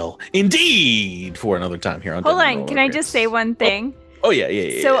a tale, indeed, for another time here on Hold Dungeon on, can I just say one thing? Oh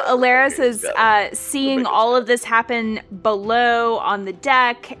yeah. So Alaris is seeing all of this happen below on the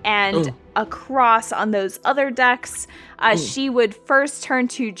deck, and across on those other decks. She would first turn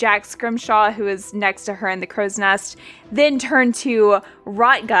to Jack Scrimshaw, who is next to her in the crow's nest, then turn to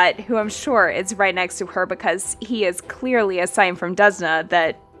Rotgut, who I'm sure is right next to her because he is clearly a sign from Desna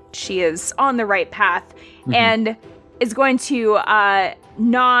that she is on the right path, and is going to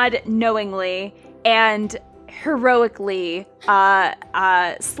nod knowingly and heroically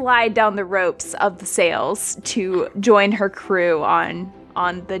slide down the ropes of the sails to join her crew on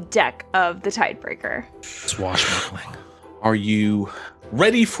the deck of the Tidebreaker. Swashbuckling. Are you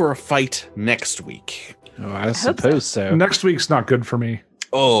ready for a fight next week? Oh, I suppose so. Next week's not good for me.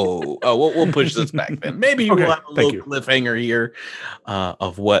 We'll push this back then. Maybe Okay, we'll have a little cliffhanger here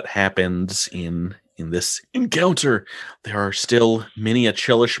of what happens in this encounter. There are still many a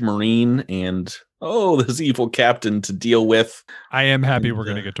Chillish Marine and this evil captain to deal with. I am happy we're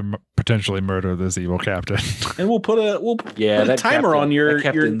going to get to potentially murder this evil captain. And we'll put a that timer captain, on your that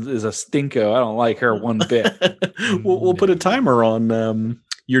captain is a stinko. I don't like her one bit. we'll put a timer on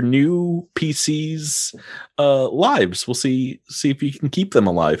your new PC's lives. We'll see if you can keep them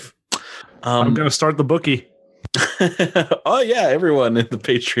alive. I'm going to start the bookie. Oh yeah, everyone in the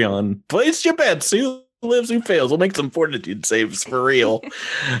Patreon, place your bets. Who lives, who fails? We'll make some fortitude saves for real.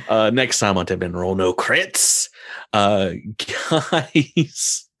 Next time on Dead Men Roll No Crits.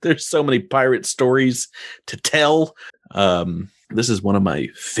 Guys, there's so many pirate stories to tell. This is one of my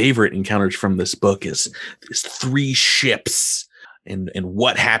favorite encounters from this book is 3 ships and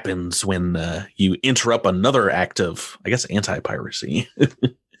what happens when you interrupt another act of, I guess, anti-piracy.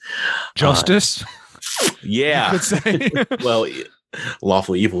 Justice? Yeah. You could say. Well,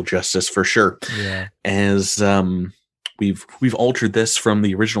 lawful evil justice for sure. Yeah. As we've altered this from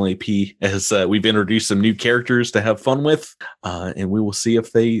the original AP as we've introduced some new characters to have fun with, and we will see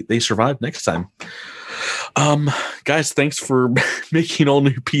if they survive next time. Guys, thanks for making all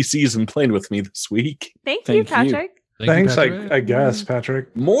new PCs and playing with me this week. Thank you, Patrick. Thanks, I guess,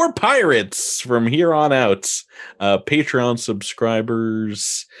 Patrick. More pirates from here on out. Patreon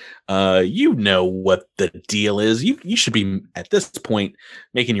subscribers, you know what the deal is. You should be, at this point,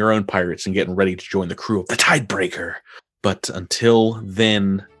 making your own pirates and getting ready to join the crew of the Tidebreaker. But until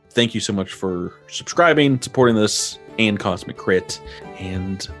then, thank you so much for subscribing, supporting this, and Cosmic Crit.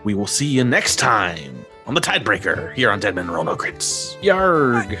 And we will see you next time on the Tidebreaker here on Dead Men Roll No Crits.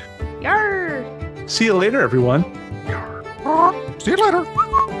 Yarg. Yarr. See you later, everyone. See you later.